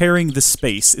quarry preparing the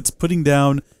space. It's putting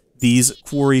down these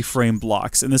quarry frame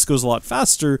blocks. And this goes a lot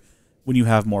faster when you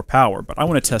have more power. But I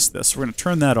want to test this. We're going to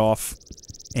turn that off.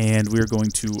 And we're going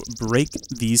to break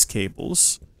these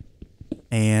cables.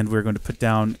 And we're going to put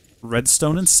down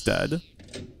redstone instead.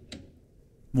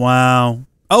 Wow.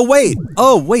 Oh, wait,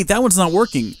 that one's not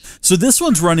working. So this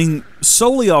one's running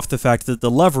solely off the fact that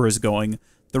the lever is going.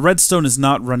 The redstone is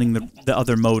not running the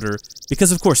other motor,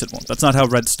 because of course it won't. That's not how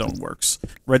redstone works.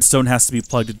 Redstone has to be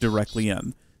plugged directly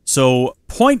in. So,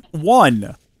 point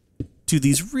 1 to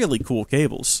these really cool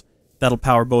cables. That'll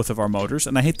power both of our motors,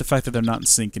 and I hate the fact that they're not in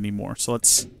sync anymore. So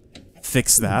let's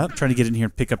fix that. I'm trying to get in here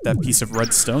and pick up that piece of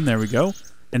redstone. There we go.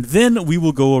 And then we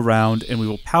will go around and we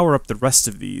will power up the rest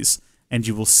of these, and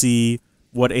you will see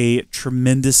what a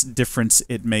tremendous difference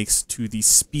it makes to the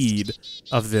speed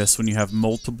of this when you have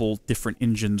multiple different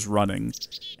engines running.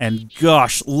 And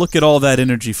gosh, look at all that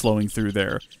energy flowing through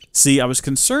there. See, I was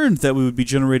concerned that we would be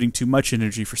generating too much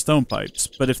energy for stone pipes,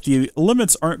 but if the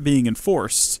limits aren't being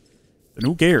enforced, then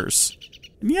who cares?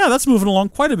 And yeah, that's moving along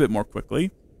quite a bit more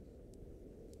quickly.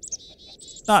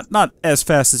 Not as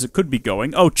fast as it could be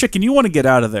going. Oh, chicken, you want to get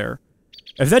out of there.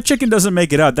 If that chicken doesn't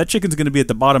make it out, that chicken's going to be at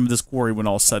the bottom of this quarry when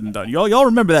all's said and done. Y'all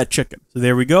remember that chicken. So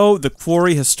there we go. The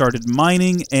quarry has started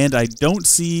mining, and I don't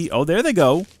see... Oh, there they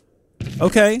go.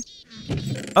 Okay.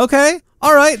 Okay.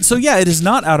 All right. So yeah, it is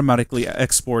not automatically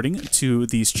exporting to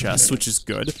these chests, which is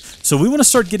good. So we want to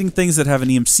start getting things that have an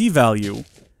EMC value.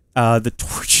 The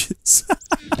torches.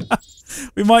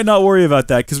 We might not worry about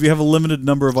that because we have a limited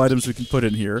number of items we can put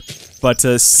in here. But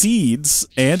seeds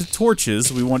and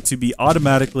torches we want to be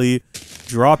automatically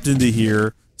dropped into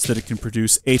here so that it can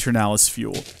produce Aeternalis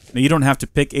fuel. Now you don't have to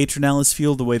pick Aeternalis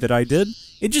fuel the way that I did.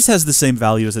 It just has the same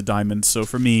value as a diamond, so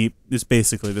for me, it's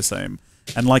basically the same.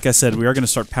 And like I said, we are going to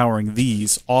start powering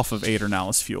these off of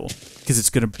Aeternalis fuel because it's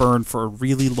going to burn for a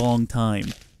really long time.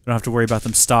 I don't have to worry about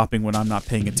them stopping when I'm not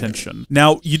paying attention.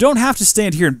 Now, you don't have to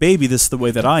stand here and baby this the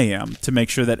way that I am to make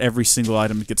sure that every single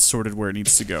item gets sorted where it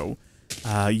needs to go.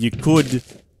 You could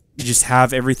just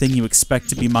have everything you expect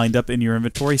to be mined up in your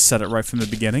inventory, set it right from the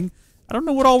beginning. I don't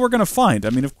know what all we're going to find. I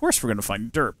mean, of course we're going to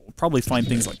find dirt. We'll probably find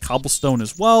things like cobblestone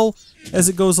as well as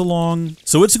it goes along.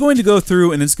 So it's going to go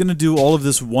through and it's going to do all of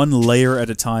this one layer at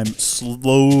a time,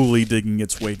 slowly digging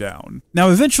its way down. Now,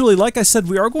 eventually, like I said,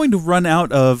 we are going to run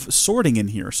out of sorting in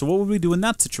here. So what would we do in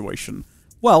that situation?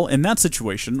 Well, in that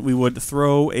situation, we would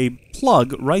throw a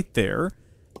plug right there.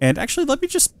 And actually, let me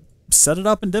just set it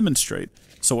up and demonstrate.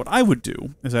 So what I would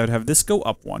do is I would have this go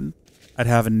up one. I'd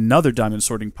have another diamond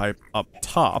sorting pipe up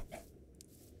top.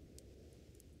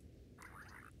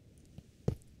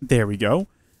 There we go.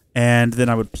 And then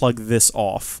I would plug this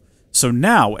off. So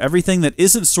now, everything that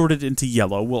isn't sorted into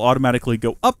yellow will automatically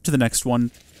go up to the next one.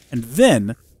 And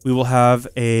then we will have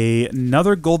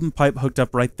another golden pipe hooked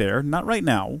up right there. Not right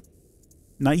now.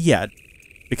 Not yet.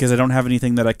 Because I don't have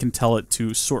anything that I can tell it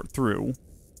to sort through.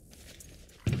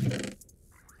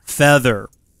 Feather.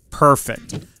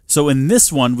 Perfect. So in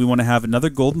this one, we want to have another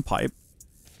golden pipe.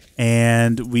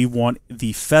 And we want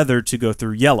the feather to go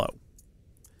through yellow.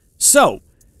 So...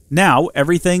 now,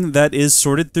 everything that is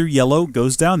sorted through yellow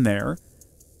goes down there.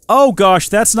 Oh gosh,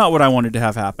 that's not what I wanted to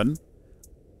have happen.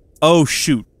 Oh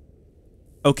shoot.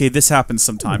 Okay, this happens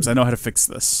sometimes. I know how to fix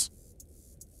this.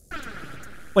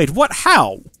 Wait, what?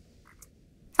 How?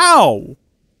 How?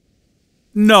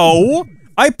 No!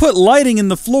 I put lighting in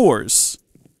the floors.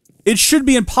 It should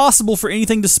be impossible for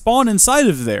anything to spawn inside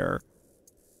of there.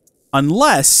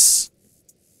 Unless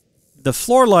the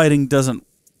floor lighting doesn't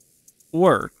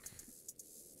work.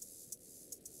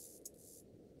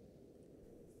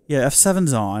 Yeah,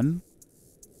 F7's on.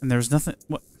 And there's nothing...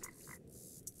 What?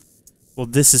 Well,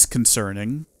 this is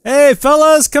concerning. Hey,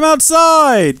 fellas, come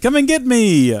outside! Come and get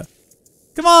me!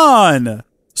 Come on!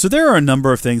 So there are a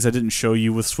number of things I didn't show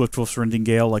you with Swiftwolf's Rending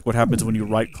Gale, like what happens when you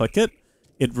right-click it.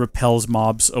 It repels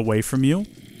mobs away from you.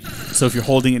 So if you're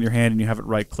holding it in your hand and you have it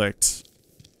right-clicked,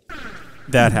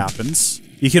 that happens.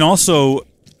 You can also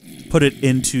put it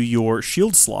into your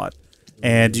shield slot,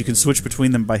 and you can switch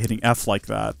between them by hitting F like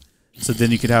that. So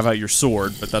then you could have out your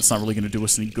sword, but that's not really going to do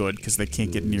us any good because they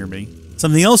can't get near me.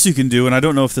 Something else you can do, and I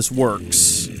don't know if this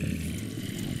works.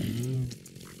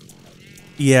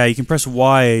 Yeah, you can press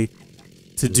Y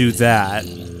to do that.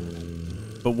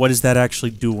 But what is that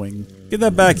actually doing? Get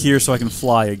that back here so I can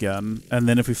fly again. And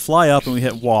then if we fly up and we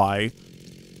hit Y...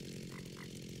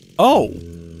 Oh!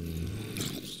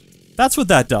 That's what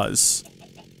that does.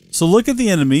 So look at the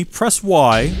enemy, press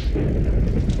Y...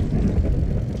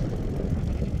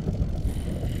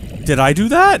 Did I do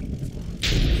that?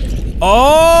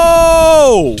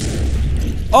 Oh!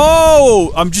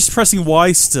 Oh! I'm just pressing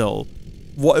Y still.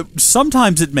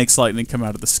 Sometimes it makes lightning come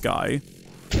out of the sky.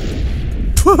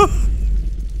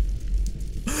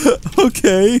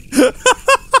 Okay.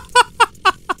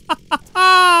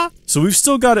 So we've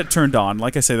still got it turned on.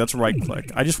 Like I say, that's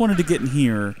right-click. I just wanted to get in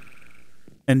here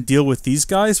and deal with these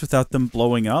guys without them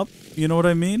blowing up. You know what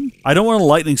I mean? I don't want a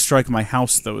lightning strike my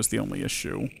house, though, is the only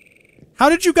issue. How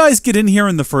did you guys get in here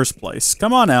in the first place?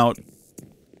 Come on out.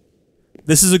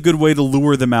 This is a good way to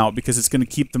lure them out because it's going to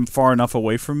keep them far enough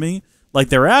away from me. Like,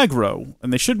 they're aggro,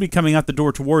 and they should be coming out the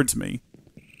door towards me.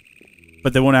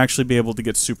 But they won't actually be able to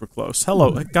get super close.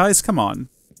 Hello, guys, come on.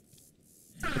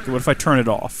 Okay, what if I turn it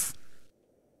off?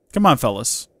 Come on,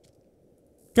 fellas.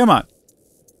 Come on.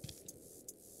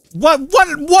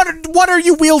 What are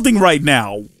you wielding right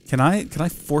now? Can I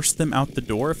force them out the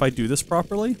door if I do this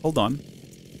properly? Hold on.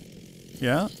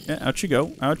 Yeah, out you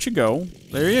go. Out you go.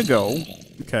 There you go.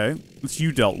 Okay, that's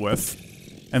you dealt with.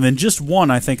 And then just one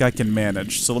I think I can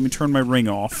manage. So let me turn my ring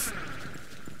off.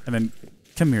 And then,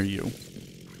 come here, you.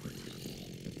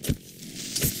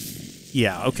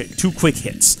 Yeah, okay, 2 quick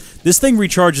hits. This thing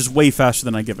recharges way faster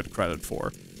than I give it credit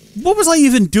for. What was I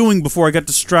even doing before I got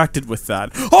distracted with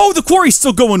that? Oh, the quarry's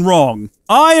still going wrong!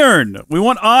 Iron! We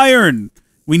want iron!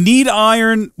 We need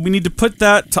iron. We need to put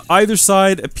that to either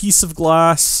side, a piece of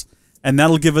glass, and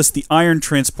that'll give us the iron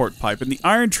transport pipe. And the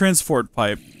iron transport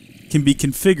pipe can be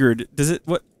configured. Does it,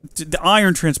 what? The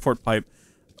iron transport pipe.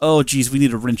 Oh, geez, we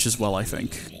need a wrench as well, I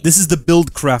think. This is the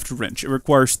Buildcraft wrench. It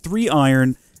requires 3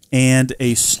 iron and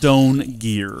a stone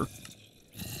gear.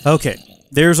 Okay,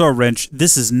 there's our wrench.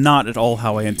 This is not at all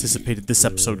how I anticipated this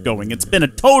episode going. It's been a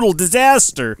total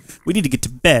disaster. We need to get to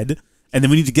bed, and then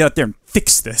we need to get out there and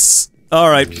fix this.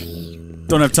 Alright.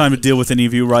 Don't have time to deal with any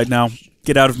of you right now.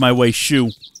 Get out of my way, shoo.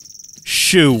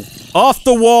 Shoo. Off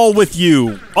the wall with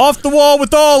you! Off the wall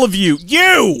with all of you!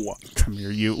 You! Come here,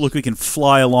 you. Look, we can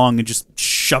fly along and just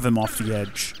shove him off the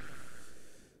edge.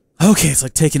 Okay, it's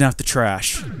like taking out the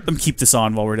trash. Let me keep this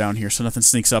on while we're down here so nothing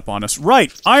sneaks up on us.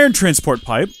 Right! Iron transport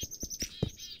pipe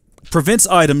prevents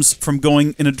items from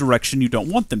going in a direction you don't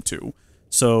want them to.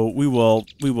 So we will,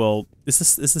 is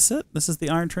this it? This is the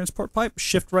iron transport pipe?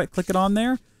 Shift right click it on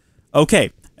there.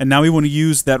 Okay, and now we want to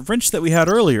use that wrench that we had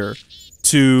earlier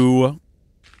to...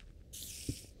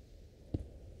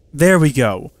 There we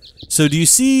go. So do you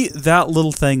see that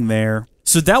little thing there?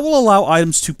 So that will allow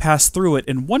items to pass through it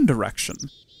in one direction,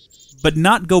 but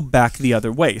not go back the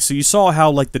other way. So you saw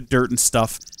how, like, the dirt and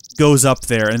stuff goes up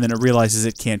there and then it realizes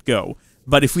it can't go.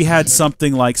 But if we had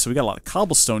something like, so we got a lot of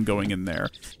cobblestone going in there,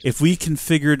 if we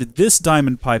configured this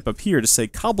diamond pipe up here to say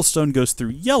cobblestone goes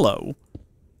through yellow,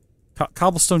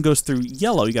 cobblestone goes through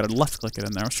yellow, you gotta left click it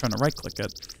in there, I was trying to right click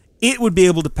it, it would be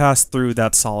able to pass through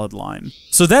that solid line.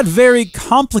 So that very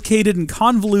complicated and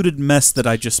convoluted mess that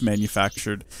I just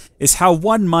manufactured is how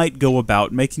one might go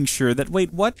about making sure that,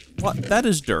 wait, what? That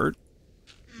is dirt.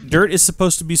 Dirt is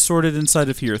supposed to be sorted inside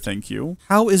of here, thank you.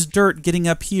 How is dirt getting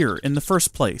up here in the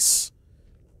first place?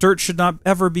 Dirt should not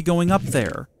ever be going up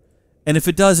there. And if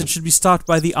it does, it should be stopped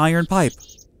by the iron pipe.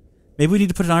 Maybe we need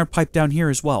to put an iron pipe down here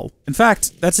as well. In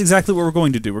fact, that's exactly what we're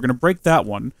going to do. We're going to break that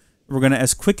one. We're going to,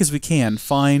 as quick as we can,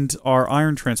 find our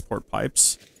iron transport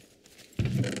pipes.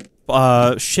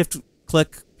 Shift,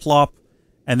 click, plop,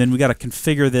 and then we got to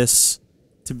configure this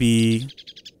to be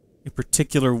a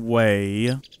particular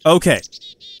way. Okay.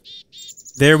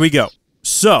 There we go.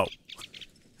 So,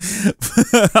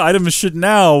 items should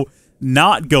now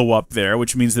not go up there,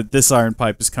 which means that this iron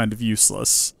pipe is kind of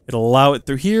useless. It'll allow it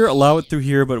through here,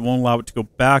 but it won't allow it to go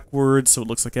backwards, so it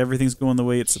looks like everything's going the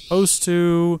way it's supposed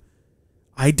to.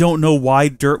 I don't know why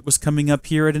dirt was coming up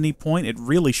here at any point. It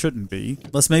really shouldn't be.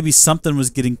 Unless maybe something was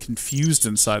getting confused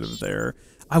inside of there.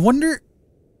 I wonder...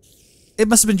 It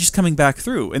must have been just coming back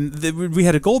through. And we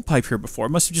had a gold pipe here before.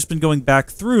 It must have just been going back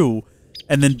through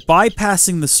and then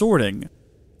bypassing the sorting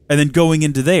and then going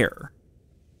into there.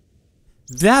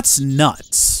 That's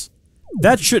nuts.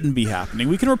 That shouldn't be happening.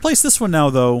 We can replace this one now,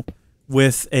 though,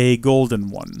 with a golden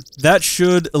one. That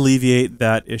should alleviate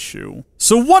that issue.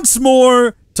 So once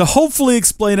more, to hopefully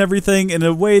explain everything in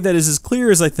a way that is as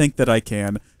clear as I think that I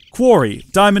can. Quarry,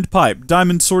 diamond pipe.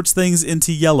 Diamond sorts things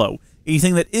into yellow.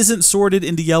 Anything that isn't sorted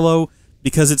into yellow,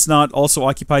 because it's not also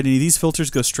occupied any of these filters,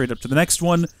 goes straight up to the next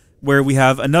one, where we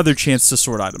have another chance to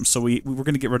sort items. So we're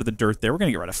going to get rid of the dirt there. We're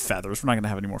going to get rid of feathers. We're not going to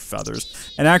have any more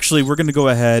feathers. And actually, we're going to go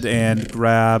ahead and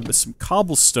grab some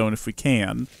cobblestone if we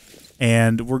can.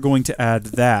 And we're going to add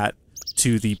that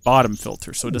to the bottom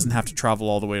filter, so it doesn't have to travel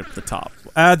all the way up to the top.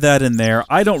 We'll add that in there.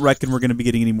 I don't reckon we're going to be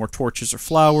getting any more torches or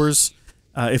flowers.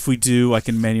 If we do, I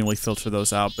can manually filter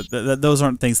those out, but those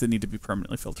aren't things that need to be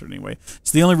permanently filtered anyway.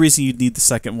 So the only reason you'd need the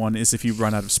second one is if you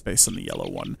run out of space on the yellow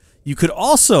one. You could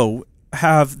also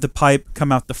have the pipe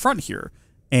come out the front here,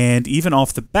 and even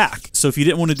off the back. So if you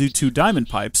didn't want to do 2 diamond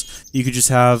pipes, you could just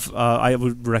have, I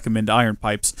would recommend iron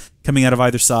pipes coming out of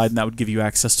either side, and that would give you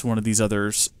access to one of these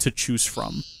others to choose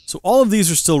from. So all of these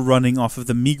are still running off of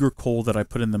the meager coal that I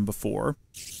put in them before.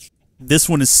 This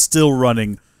one is still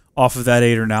running off of that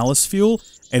Aeternalis fuel,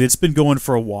 and it's been going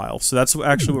for a while. So that's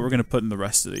actually what we're going to put in the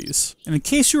rest of these. And in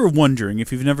case you were wondering,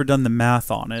 if you've never done the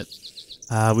math on it,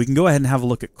 we can go ahead and have a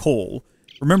look at coal.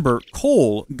 Remember,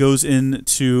 coal goes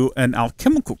into an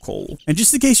alchemical coal. And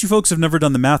just in case you folks have never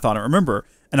done the math on it, remember,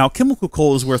 an alchemical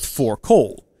coal is worth 4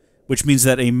 coal, which means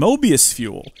that a Mobius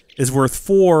fuel is worth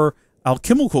 4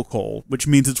 alchemical coal, which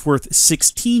means it's worth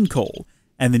 16 coal.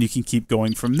 And then you can keep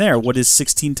going from there. What is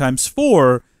 16 times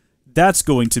 4? That's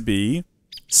going to be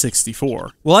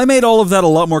 64. Well, I made all of that a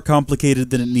lot more complicated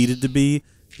than it needed to be.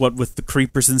 What with the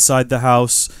creepers inside the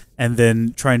house, and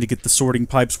then trying to get the sorting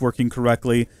pipes working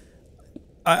correctly.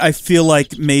 I feel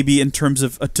like maybe in terms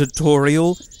of a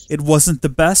tutorial, it wasn't the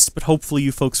best, but hopefully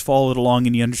you folks followed along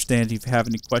and you understand. If you have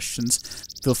any questions,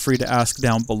 feel free to ask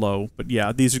down below. But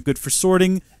yeah, these are good for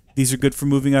sorting. These are good for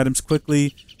moving items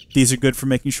quickly. These are good for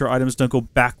making sure items don't go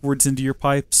backwards into your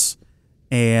pipes.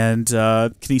 And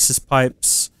Kinesis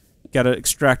Pipes, gotta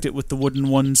extract it with the wooden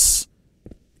ones.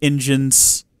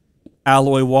 Engines,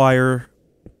 alloy wire.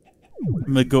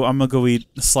 I'm gonna go eat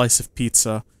a slice of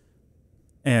pizza.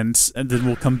 And then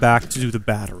we'll come back to do the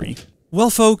battery. Well,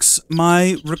 folks,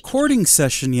 my recording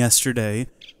session yesterday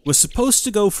was supposed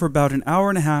to go for about an hour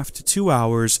and a half to 2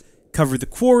 hours, cover the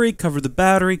quarry, cover the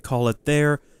battery, call it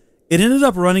there. It ended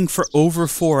up running for over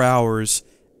 4 hours,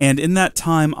 and in that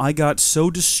time I got so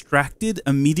distracted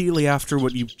immediately after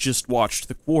what you just watched,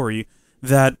 the quarry,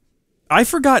 that I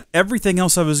forgot everything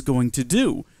else I was going to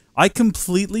do. I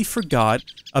completely forgot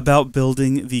about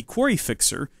building the quarry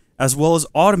fixer, as well as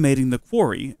automating the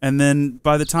quarry, and then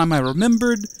by the time I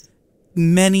remembered,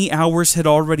 many hours had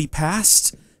already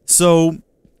passed. So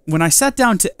when I sat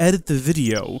down to edit the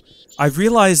video, I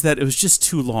realized that it was just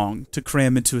too long to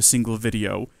cram into a single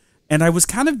video, and I was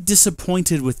kind of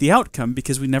disappointed with the outcome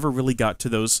because we never really got to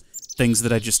those things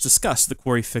that I just discussed, the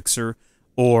quarry fixer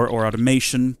or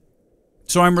automation.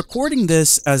 So I'm recording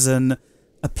this as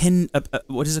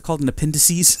what is it called, an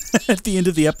appendices at the end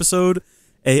of the episode.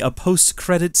 A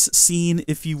post-credits scene,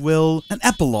 if you will, an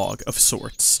epilogue of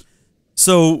sorts.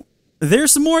 So,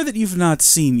 there's more that you've not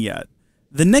seen yet.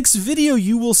 The next video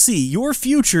you will see, your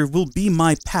future will be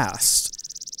my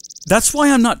past. That's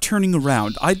why I'm not turning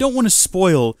around. I don't want to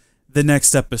spoil the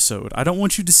next episode. I don't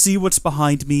want you to see what's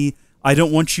behind me. I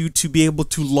don't want you to be able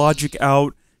to logic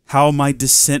out how my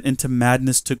descent into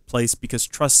madness took place, because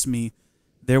trust me,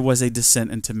 there was a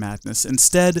descent into madness.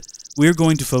 Instead, we're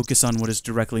going to focus on what is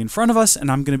directly in front of us,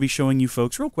 and I'm going to be showing you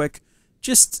folks real quick,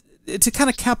 just to kind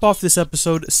of cap off this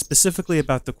episode specifically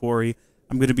about the quarry.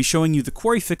 I'm going to be showing you the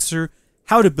quarry fixer,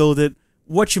 how to build it,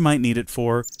 what you might need it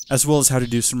for, as well as how to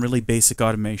do some really basic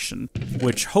automation,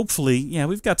 which hopefully, yeah,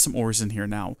 we've got some ores in here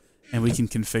now, and we can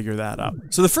configure that up.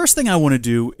 So the first thing I want to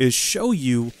do is show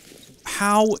you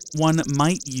how one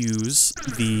might use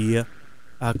the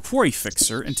quarry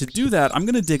fixer, and to do that, I'm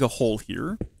going to dig a hole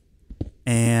here,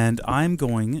 and I'm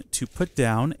going to put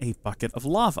down a bucket of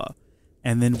lava,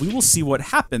 and then we will see what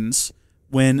happens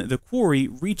when the quarry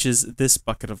reaches this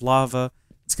bucket of lava.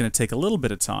 It's going to take a little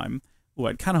bit of time. Ooh,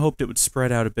 I'd kind of hoped it would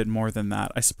spread out a bit more than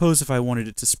that. I suppose if I wanted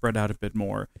it to spread out a bit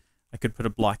more, I could put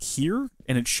a block here,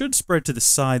 and it should spread to the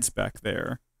sides back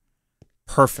there.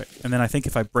 Perfect. And then I think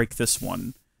if I break this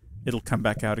one, it'll come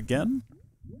back out again.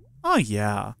 Oh,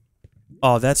 yeah.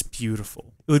 Oh, that's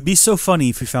beautiful. It would be so funny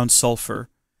if we found sulfur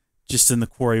just in the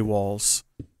quarry walls.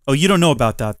 Oh, you don't know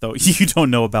about that, though. You don't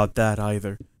know about that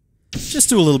either. Just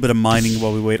do a little bit of mining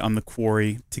while we wait on the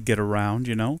quarry to get around,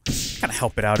 you know? Kind of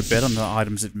help it out a bit on the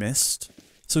items it missed.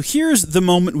 So here's the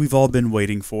moment we've all been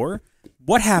waiting for.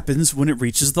 What happens when it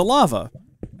reaches the lava?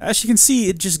 As you can see,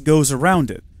 it just goes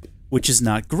around it, which is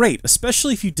not great,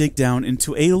 especially if you dig down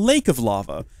into a lake of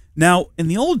lava. Now, in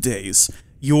the old days,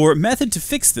 your method to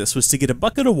fix this was to get a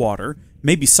bucket of water,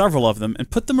 maybe several of them,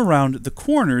 and put them around the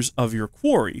corners of your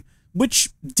quarry, which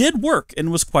did work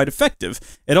and was quite effective.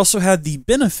 It also had the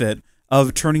benefit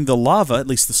of turning the lava, at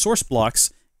least the source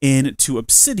blocks, into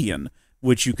obsidian,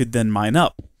 which you could then mine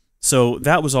up. So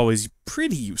that was always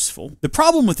pretty useful. The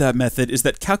problem with that method is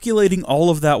that calculating all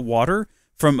of that water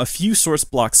from a few source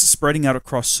blocks spreading out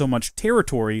across so much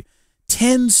territory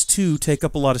tends to take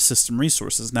up a lot of system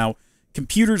resources. Now,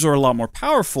 computers are a lot more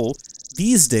powerful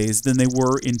these days than they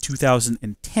were in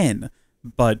 2010,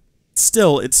 but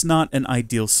still, it's not an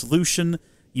ideal solution.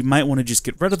 You might want to just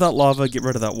get rid of that lava, get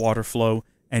rid of that water flow,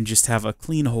 and just have a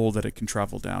clean hole that it can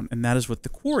travel down, and that is what the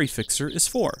Quarry Fixer is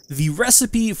for. The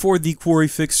recipe for the Quarry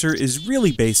Fixer is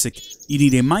really basic. You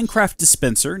need a Minecraft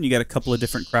dispenser, and you got a couple of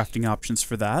different crafting options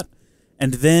for that,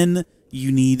 and then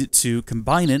you need to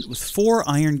combine it with 4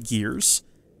 iron gears,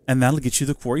 and that'll get you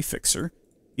the Quarry Fixer.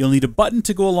 You'll need a button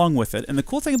to go along with it, and the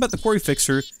cool thing about the Quarry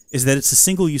Fixer is that it's a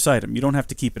single-use item. You don't have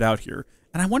to keep it out here.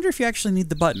 And I wonder if you actually need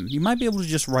the button. You might be able to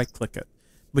just right-click it.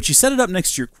 But you set it up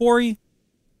next to your quarry,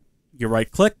 you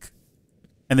right-click,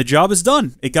 and the job is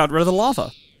done. It got rid of the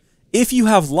lava. If you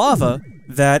have lava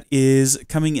that is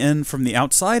coming in from the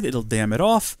outside, it'll dam it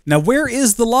off. Now, where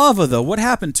is the lava, though? What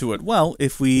happened to it? Well,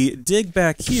 if we dig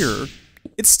back here,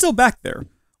 it's still back there.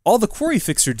 All the Quarry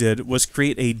Fixer did was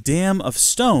create a dam of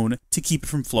stone to keep it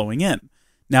from flowing in.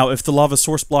 Now, if the lava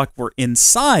source block were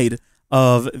inside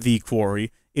of the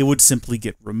quarry, it would simply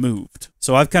get removed.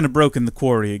 So I've kind of broken the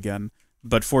quarry again,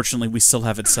 but fortunately we still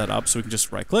have it set up, so we can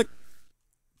just right-click,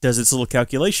 does its little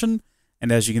calculation,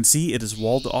 and as you can see, it is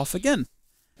walled off again.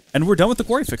 And we're done with the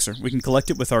Quarry Fixer. We can collect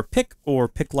it with our pick or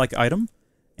pick-like item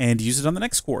and use it on the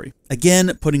next quarry.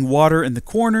 Again, putting water in the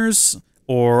corners,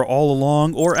 or all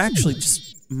along, or actually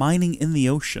just mining in the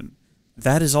ocean.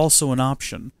 That is also an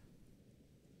option.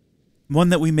 One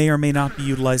that we may or may not be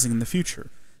utilizing in the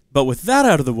future. But with that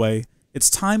out of the way, it's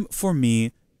time for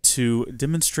me to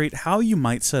demonstrate how you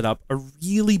might set up a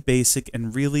really basic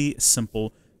and really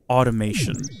simple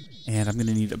automation. And I'm going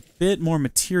to need a bit more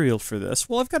material for this.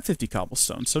 Well, I've got 50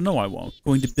 cobblestone, so no I won't.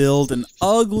 Going to build an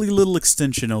ugly little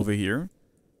extension over here.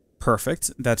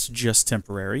 Perfect. That's just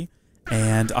temporary.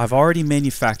 And I've already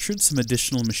manufactured some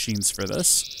additional machines for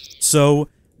this. So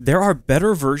there are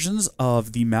better versions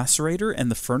of the macerator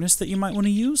and the furnace that you might want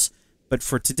to use. But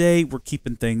for today, we're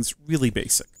keeping things really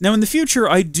basic. Now, in the future,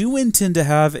 I do intend to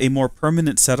have a more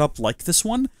permanent setup like this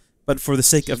one, but for the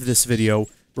sake of this video,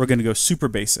 we're going to go super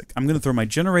basic. I'm going to throw my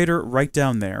generator right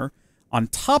down there. On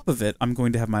top of it, I'm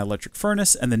going to have my electric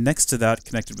furnace, and then next to that,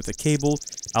 connected with a cable,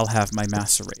 I'll have my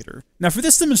macerator. Now, for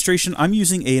this demonstration, I'm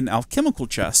using an alchemical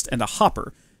chest and a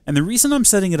hopper, and the reason I'm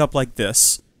setting it up like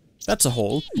this, that's a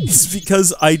hole, is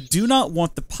because I do not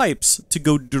want the pipes to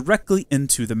go directly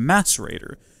into the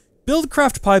macerator.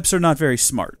 Buildcraft pipes are not very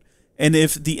smart, and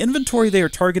if the inventory they are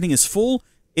targeting is full,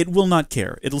 it will not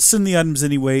care. It'll send the items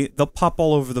anyway, they'll pop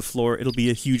all over the floor, it'll be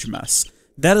a huge mess.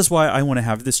 That is why I want to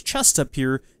have this chest up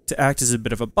here to act as a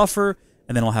bit of a buffer,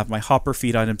 and then I'll have my hopper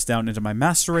feed items down into my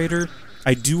macerator.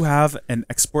 I do have an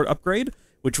export upgrade,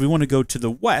 which we want to go to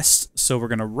the west, so we're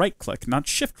going to right-click, not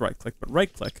shift right-click, but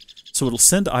right-click, so it'll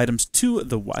send items to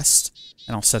the west,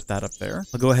 and I'll set that up there.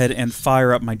 I'll go ahead and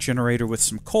fire up my generator with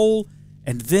some coal,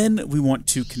 and then we want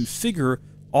to configure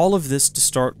all of this to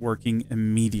start working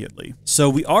immediately.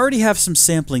 So we already have some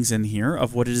samplings in here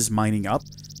of what it is mining up.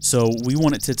 So we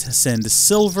want it to send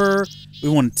silver, we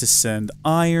want it to send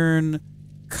iron,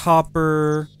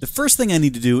 copper. The first thing I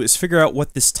need to do is figure out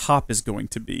what this top is going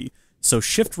to be. So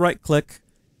shift right click,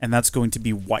 and that's going to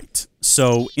be white.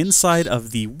 So inside of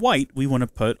the white, we want to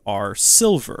put our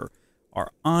silver,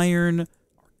 our iron,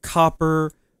 our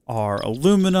copper, our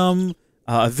aluminum,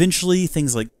 eventually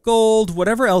things like gold,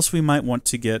 whatever else we might want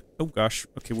to get. Oh gosh,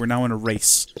 okay, we're now in a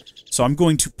race. So I'm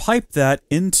going to pipe that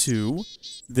into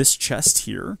this chest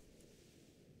here.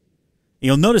 And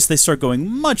you'll notice they start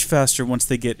going much faster once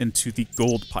they get into the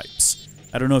gold pipes.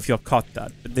 I don't know if y'all caught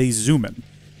that, but they zoom in.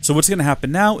 So what's going to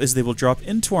happen now is they will drop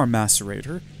into our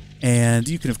macerator, and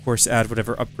you can of course add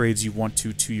whatever upgrades you want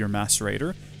to your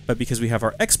macerator, but because we have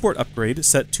our export upgrade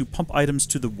set to pump items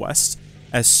to the west,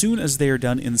 as soon as they are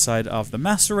done inside of the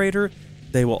macerator,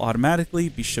 they will automatically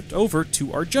be shipped over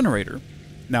to our generator.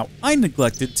 Now, I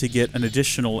neglected to get an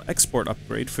additional export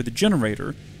upgrade for the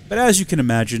generator, but as you can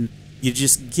imagine, you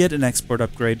just get an export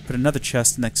upgrade, put another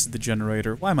chest next to the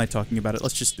generator. Why am I talking about it?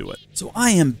 Let's just do it. So I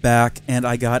am back, and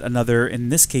I got another, in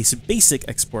this case, basic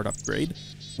export upgrade,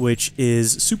 which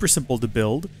is super simple to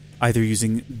build, either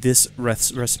using this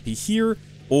recipe here,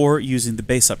 or using the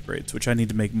base upgrades, which I need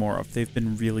to make more of. They've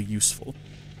been really useful.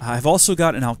 I've also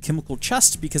got an alchemical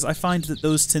chest, because I find that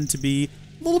those tend to be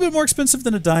a little bit more expensive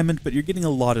than a diamond, but you're getting a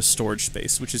lot of storage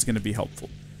space, which is going to be helpful.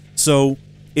 So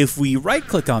if we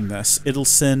right-click on this, it'll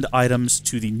send items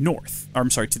to the north, or I'm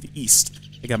sorry, to the east.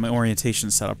 I got my orientation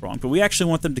set up wrong, but we actually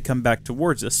want them to come back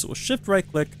towards us, so we'll shift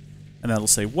right-click, and that'll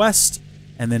say west,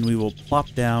 and then we will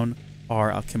plop down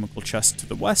our alchemical chest to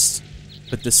the west,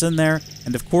 put this in there,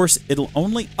 and of course, it'll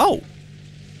only... Oh,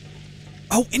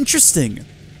 interesting!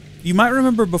 You might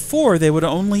remember before, they would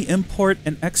only import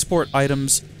and export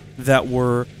items that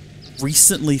were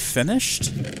recently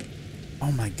finished.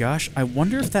 Oh my gosh, I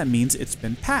wonder if that means it's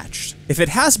been patched. If it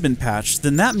has been patched,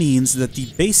 then that means that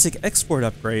the basic export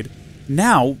upgrade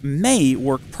now may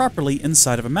work properly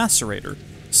inside of a macerator.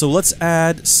 So let's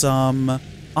add some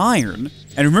iron.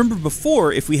 And remember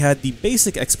before, if we had the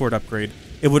basic export upgrade,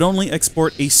 it would only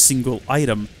export a single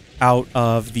item out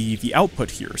of the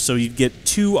output here. So you'd get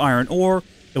 2 iron ore,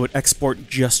 it would export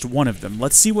just one of them.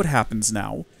 Let's see what happens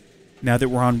now. Now that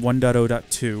we're on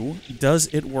 1.0.2, does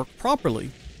it work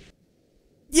properly?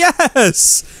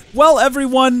 Yes! Well,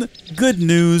 everyone, good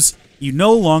news. You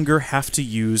no longer have to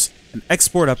use an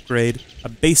export upgrade. A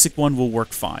basic one will work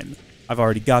fine. I've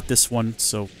already got this one,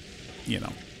 so, you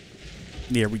know.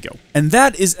 There we go. And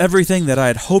that is everything that I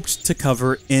had hoped to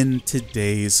cover in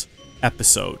today's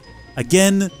episode.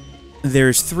 Again,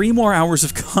 there's 3 more hours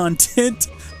of content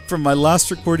from my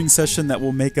last recording session that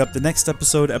will make up the next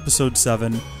episode, episode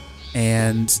 7.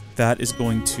 And that is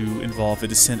going to involve a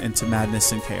descent into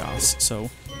madness and chaos. So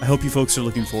I hope you folks are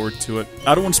looking forward to it.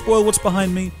 I don't want to spoil what's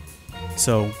behind me,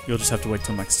 so you'll just have to wait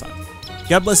till next time.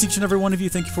 God bless each and every one of you.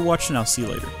 Thank you for watching. I'll see you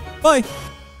later. Bye!